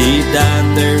 He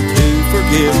died there to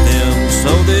forgive them,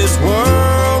 so this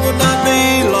world would not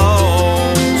be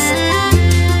lost.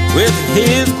 With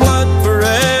his blood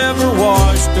forever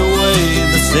washed away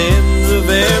the sins of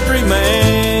every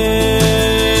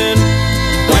man.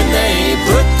 When they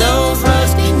put those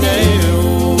rusty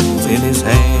nails in his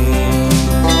hand,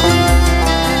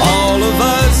 all of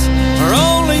us are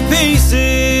only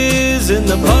pieces in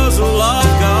the puzzle of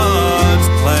God's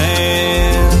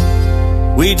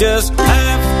plan. We just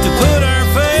have to put our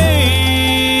faith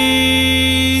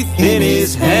in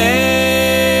his hands.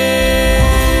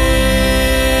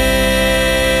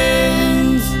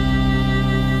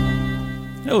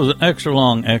 It was an extra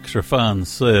long, extra fun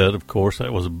set. Of course,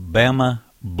 that was Bama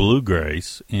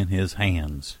Bluegrass in his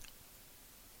hands.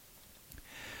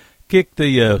 Kicked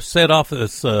the set off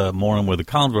this morning with the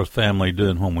Collinsworth family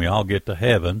doing When We All Get to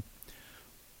Heaven.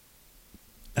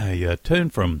 A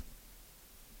tune from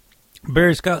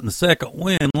Barry Scott and the Second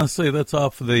Wind. Let's see, that's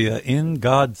off the In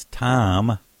God's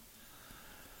Time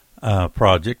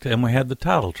project. And we had the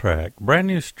title track. Brand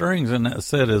new strings in that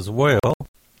set as well,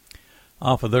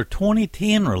 off of their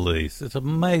 2010 release. It's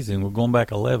amazing. We're going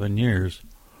back 11 years.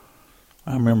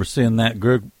 I remember seeing that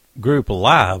group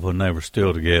live when they were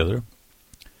still together.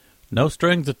 No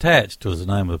Strings Attached was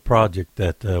the name of the project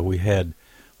that we had.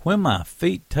 When My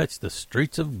Feet Touch the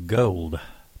Streets of Gold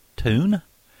tune.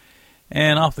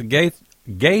 And off the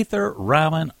Gaither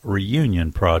Ryman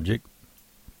Reunion project.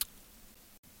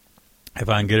 If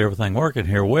I can get everything working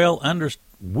here, we'll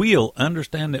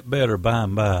understand it better by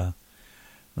and by.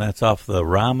 That's off the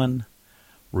Ryman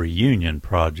Reunion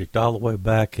project all the way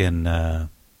back in,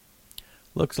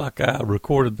 looks like I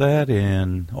recorded that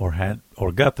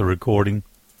or got the recording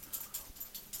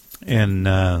in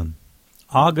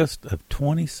August of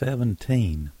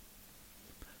 2017.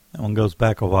 That one goes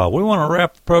back a while. We want to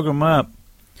wrap the program up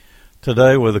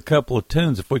today with a couple of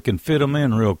tunes, if we can fit them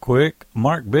in real quick.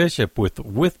 Mark Bishop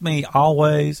with Me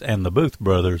Always, and the Booth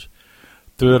Brothers,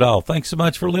 Through It All. Thanks so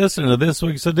much for listening to this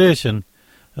week's edition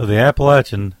of the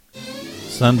Appalachian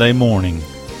Sunday Morning.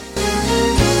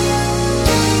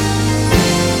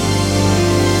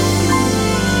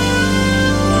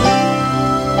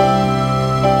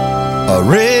 A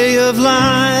ray of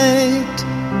light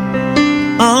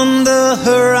on the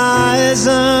horizon,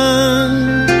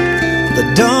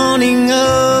 the dawning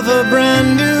of a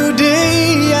brand new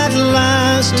day. At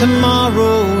last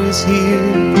tomorrow is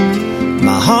here.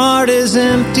 My heart is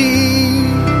empty,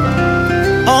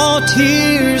 all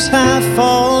tears have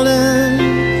fallen.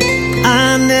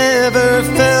 I never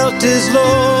felt as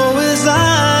low as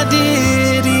I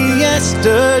did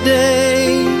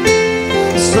yesterday.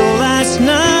 So last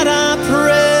night I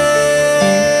prayed.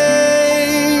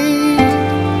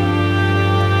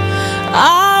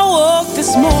 I woke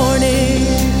this morning,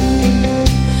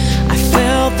 I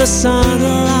felt the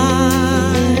sunlight.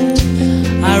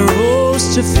 I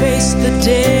rose to face the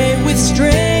day with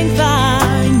strength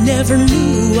I never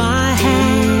knew I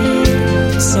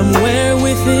had. Somewhere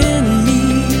within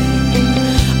me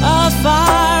a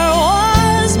fire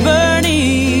was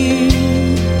burning,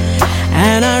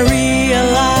 and I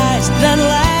realized that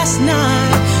last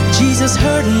night Jesus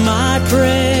heard my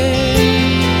prayer.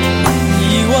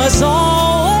 He was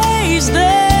always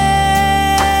there.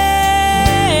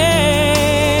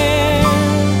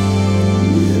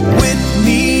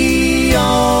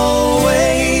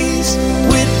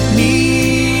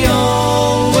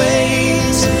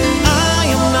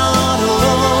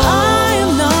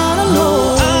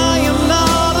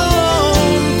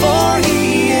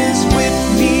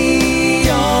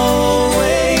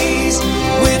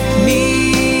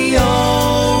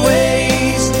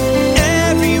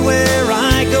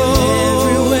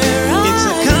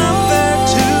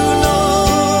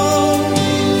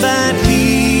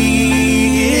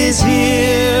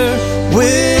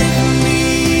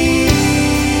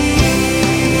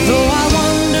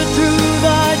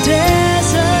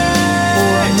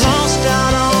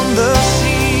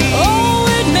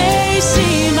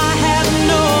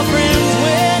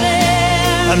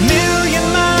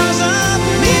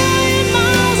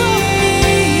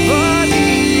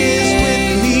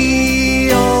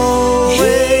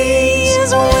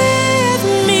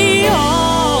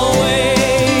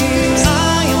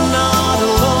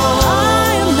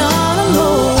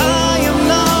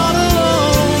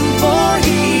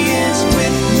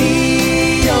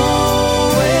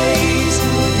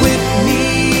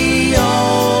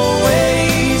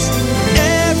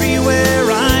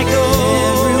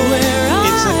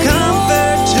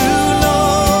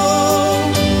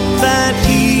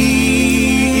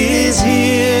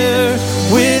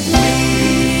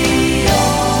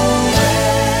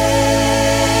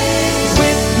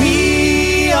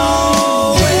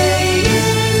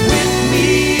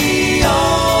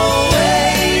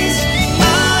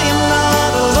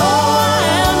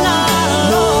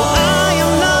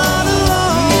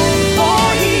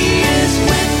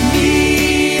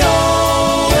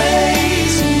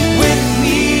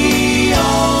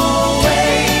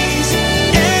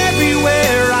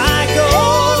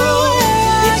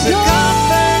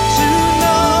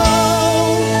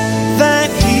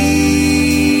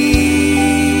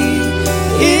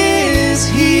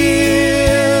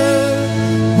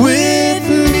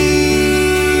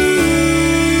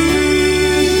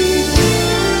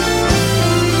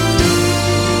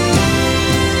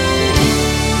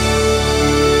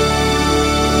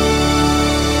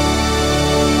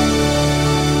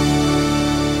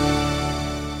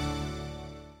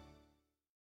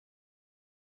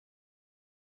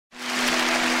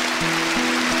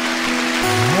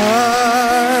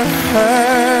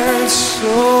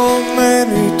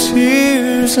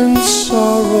 And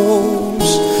sorrows,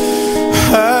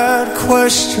 had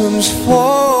questions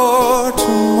for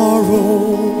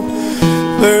tomorrow.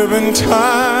 There've been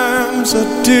times I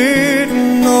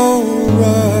didn't know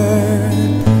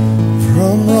right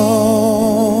from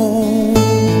wrong,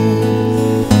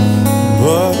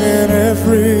 but in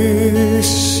every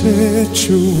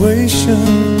situation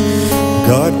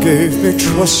God gave me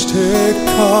trusted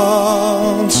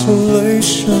consolation.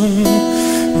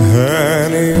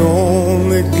 And He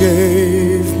only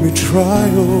gave me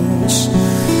trials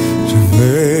to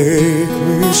make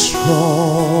me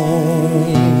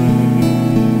strong.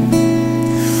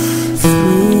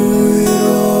 Through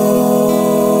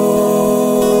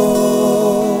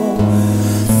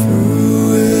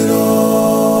it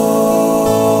all,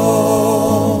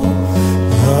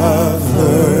 I've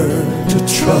learned to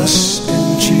trust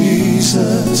in Jesus.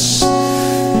 Jesus,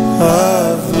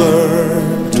 I've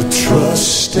learned to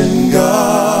trust in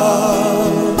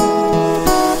God.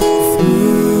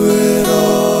 Through it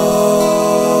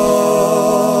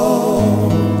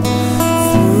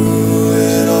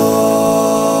all,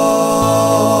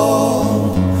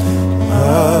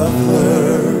 I've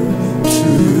learned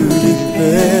to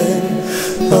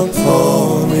depend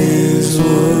upon His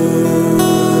word.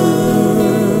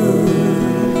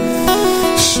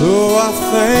 So I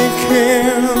thank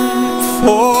Him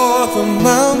for the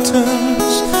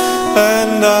mountains,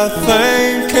 and I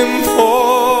thank Him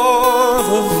for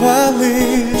the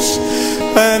valleys,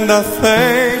 and I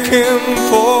thank Him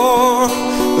for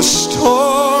the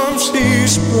storms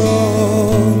He's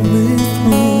brought me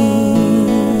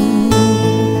through.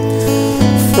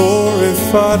 For if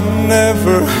I'd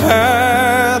never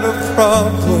had a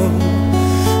problem,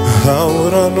 how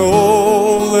would I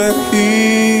know that He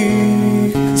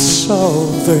could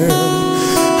solve them?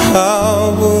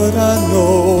 How would I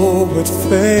know what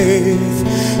faith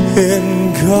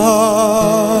in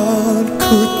God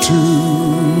could do?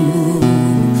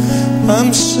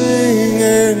 I'm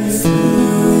singing through